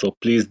Renee. So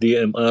please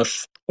DM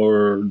us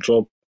or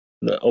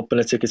open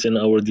a ticket in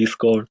our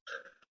Discord,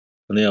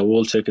 and yeah,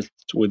 we'll check it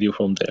with you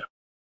from there.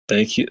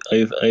 Thank you.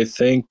 I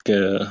think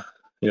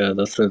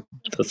that's it.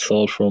 That's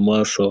all from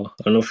us. So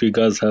I don't know if you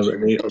guys have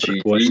any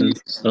other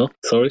questions. No,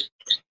 sorry.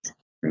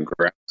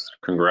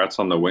 Congrats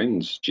on the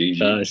wins,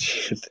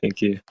 GG.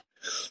 Thank you.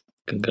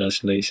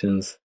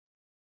 Congratulations.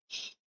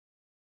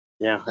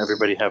 Yeah,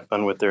 everybody have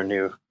fun with their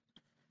new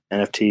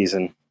NFTs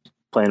and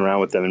playing around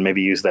with them, and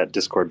maybe use that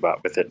Discord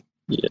bot with it.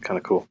 Yeah, kind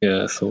of cool.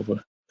 Yeah,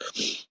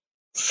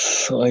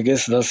 so I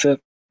guess that's it.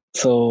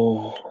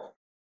 So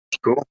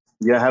cool.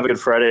 Yeah, have a good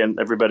Friday, and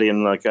everybody.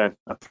 And like, I'm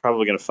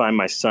probably gonna find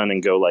my son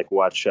and go like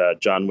watch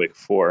John Wick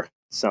 4.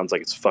 Sounds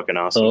like it's fucking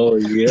awesome. Oh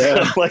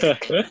yeah,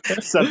 like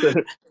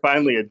something.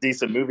 Finally, a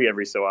decent movie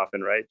every so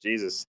often, right?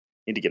 Jesus,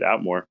 need to get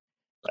out more.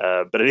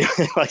 But anyway,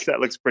 like that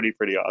looks pretty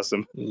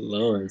awesome.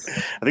 Nice.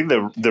 I think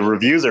the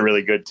reviews are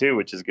really good too,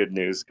 which is good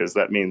news, because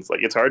that means like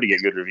it's hard to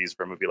get good reviews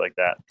for a movie like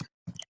that.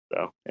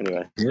 So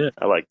anyway, yeah,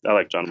 I like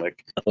John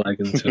Wick. I like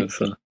him too.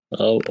 So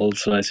I'll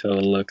try to have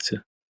a look too.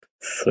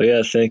 So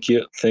yeah, thank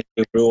you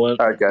everyone.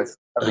 All right, guys.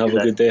 Have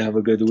a good day. Have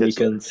a good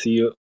weekend. See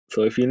you.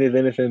 So if you need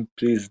anything,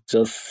 please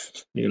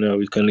just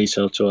you can reach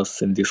out to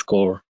us in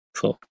Discord.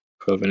 So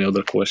if you have any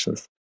other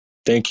questions,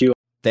 thank you.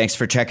 Thanks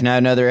for checking out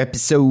another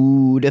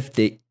episode of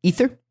The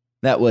Ether.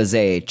 That was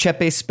a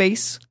Cephii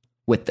space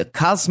with the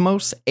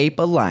Cosmos Ape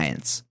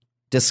Alliance,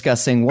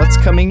 discussing what's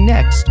coming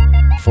next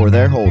for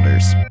their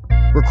holders.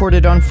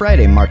 Recorded on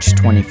Friday, March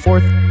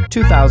 24th,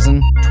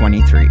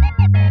 2023.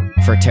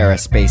 For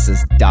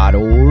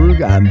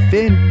TerraSpaces.org, I'm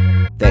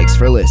Finn. Thanks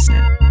for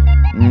listening.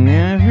 And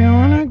if you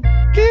want to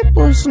keep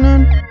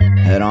listening.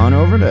 Head on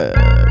over to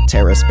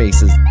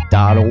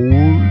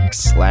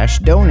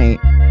terraspaces.org/donate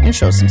and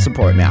show some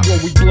support now.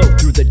 When we blow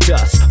through the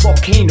dust,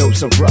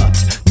 volcanoes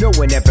erupt. No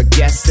one ever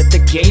guessed that the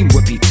game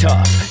would be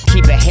tough.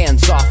 Keep it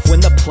hands off when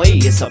the play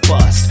is a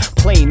bust.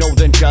 Plain old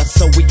and just,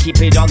 so we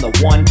keep it on the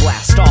 1.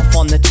 Blast off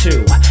on the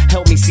 2.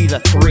 Help me see the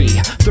 3.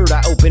 Third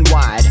eye open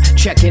wide,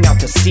 checking out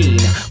the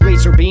scene.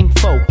 Laser beam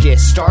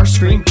focus, star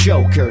scream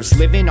jokers,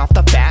 living off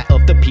the fat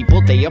of the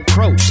people they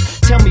approach.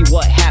 Tell me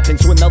what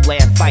happens when the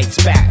land fights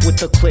back. With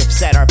the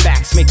cliffs at our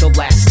backs, make the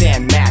last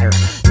stand matter.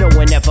 No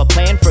one ever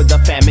planned for the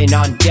famine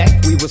on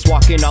deck. We was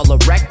walking all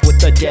erect with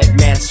the dead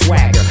man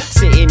swagger.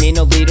 Sitting in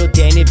a little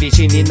den,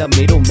 envisioning the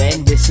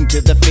middlemen. Listen to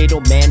the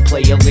fatal man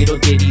play a little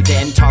ditty,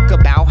 then talk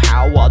about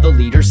how all the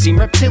leaders seem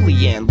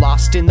reptilian,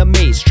 lost in the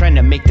maze, trying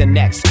to make the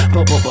next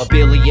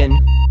billion.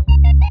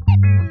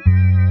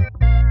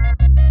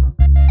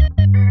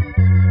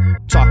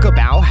 Talk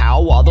about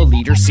how all the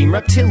leaders seem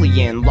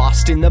reptilian,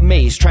 lost in the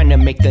maze, trying to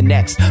make the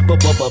next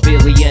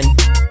billion.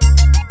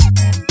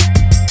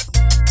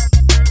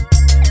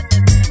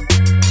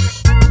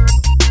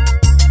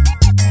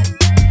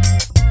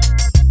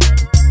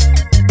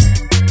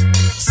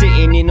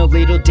 Sitting in a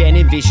little den,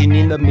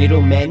 envisioning the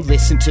middlemen.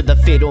 Listen to the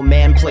fiddle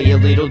man play a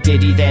little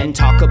ditty, then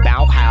talk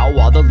about how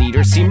all the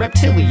leaders seem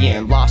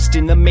reptilian, lost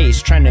in the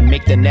maze, trying to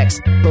make the next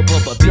No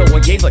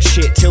one gave a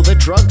shit till the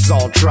drugs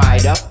all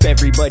dried up.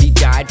 Everybody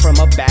died from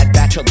a bad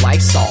batch of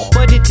Lysol,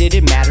 but it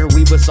didn't matter,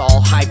 we was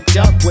all hyped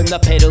up. When the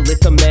pedal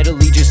hit the metal,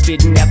 he just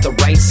didn't have the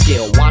right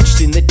skill.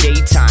 Watched in the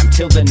daytime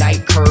till the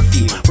night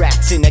curfew.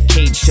 Rats in a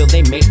cage till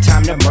they make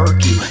time to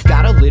murk you.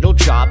 Got a little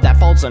job that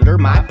falls under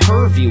my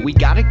purview. We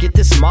gotta get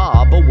this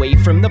mob away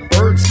from the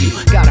bird's view.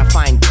 Gotta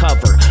find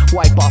cover,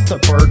 wipe off the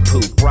bird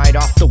poop, right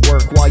off the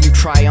work while you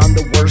try on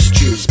the worst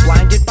juice.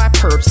 Blinded by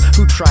perps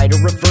who try to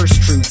reverse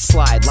truth,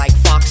 slide like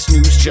Fox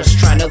News, just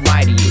trying to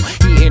lie to you.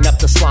 Eating up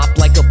the slop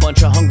like a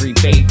bunch of hungry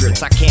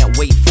vagrants. I can't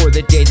wait for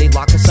the day they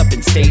lock us up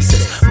in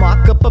stasis.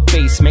 Mock up a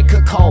basement,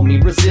 could call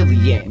me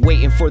resilient.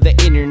 Waiting for the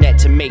internet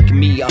to make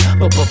me a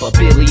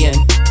billion.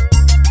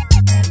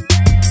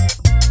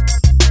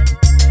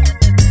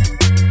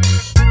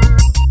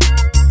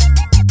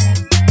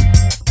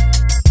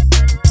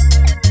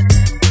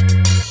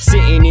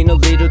 Sitting in a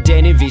little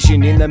den,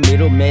 envisioning the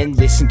middlemen.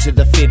 Listen to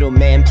the fiddle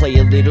man play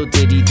a little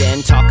ditty,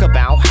 then talk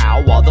about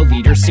how all the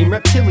leaders seem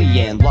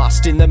reptilian,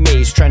 lost in the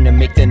maze, trying to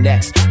make the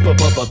next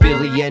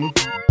billion.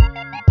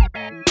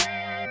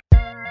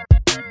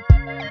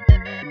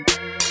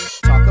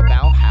 Talk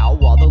about how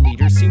all the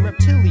leaders seem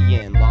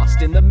reptilian,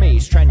 lost in the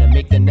maze, trying to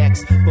make the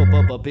next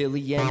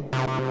billion.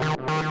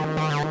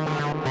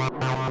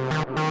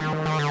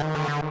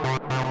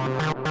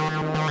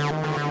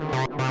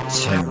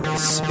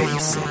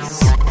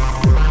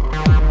 TerraSpaces.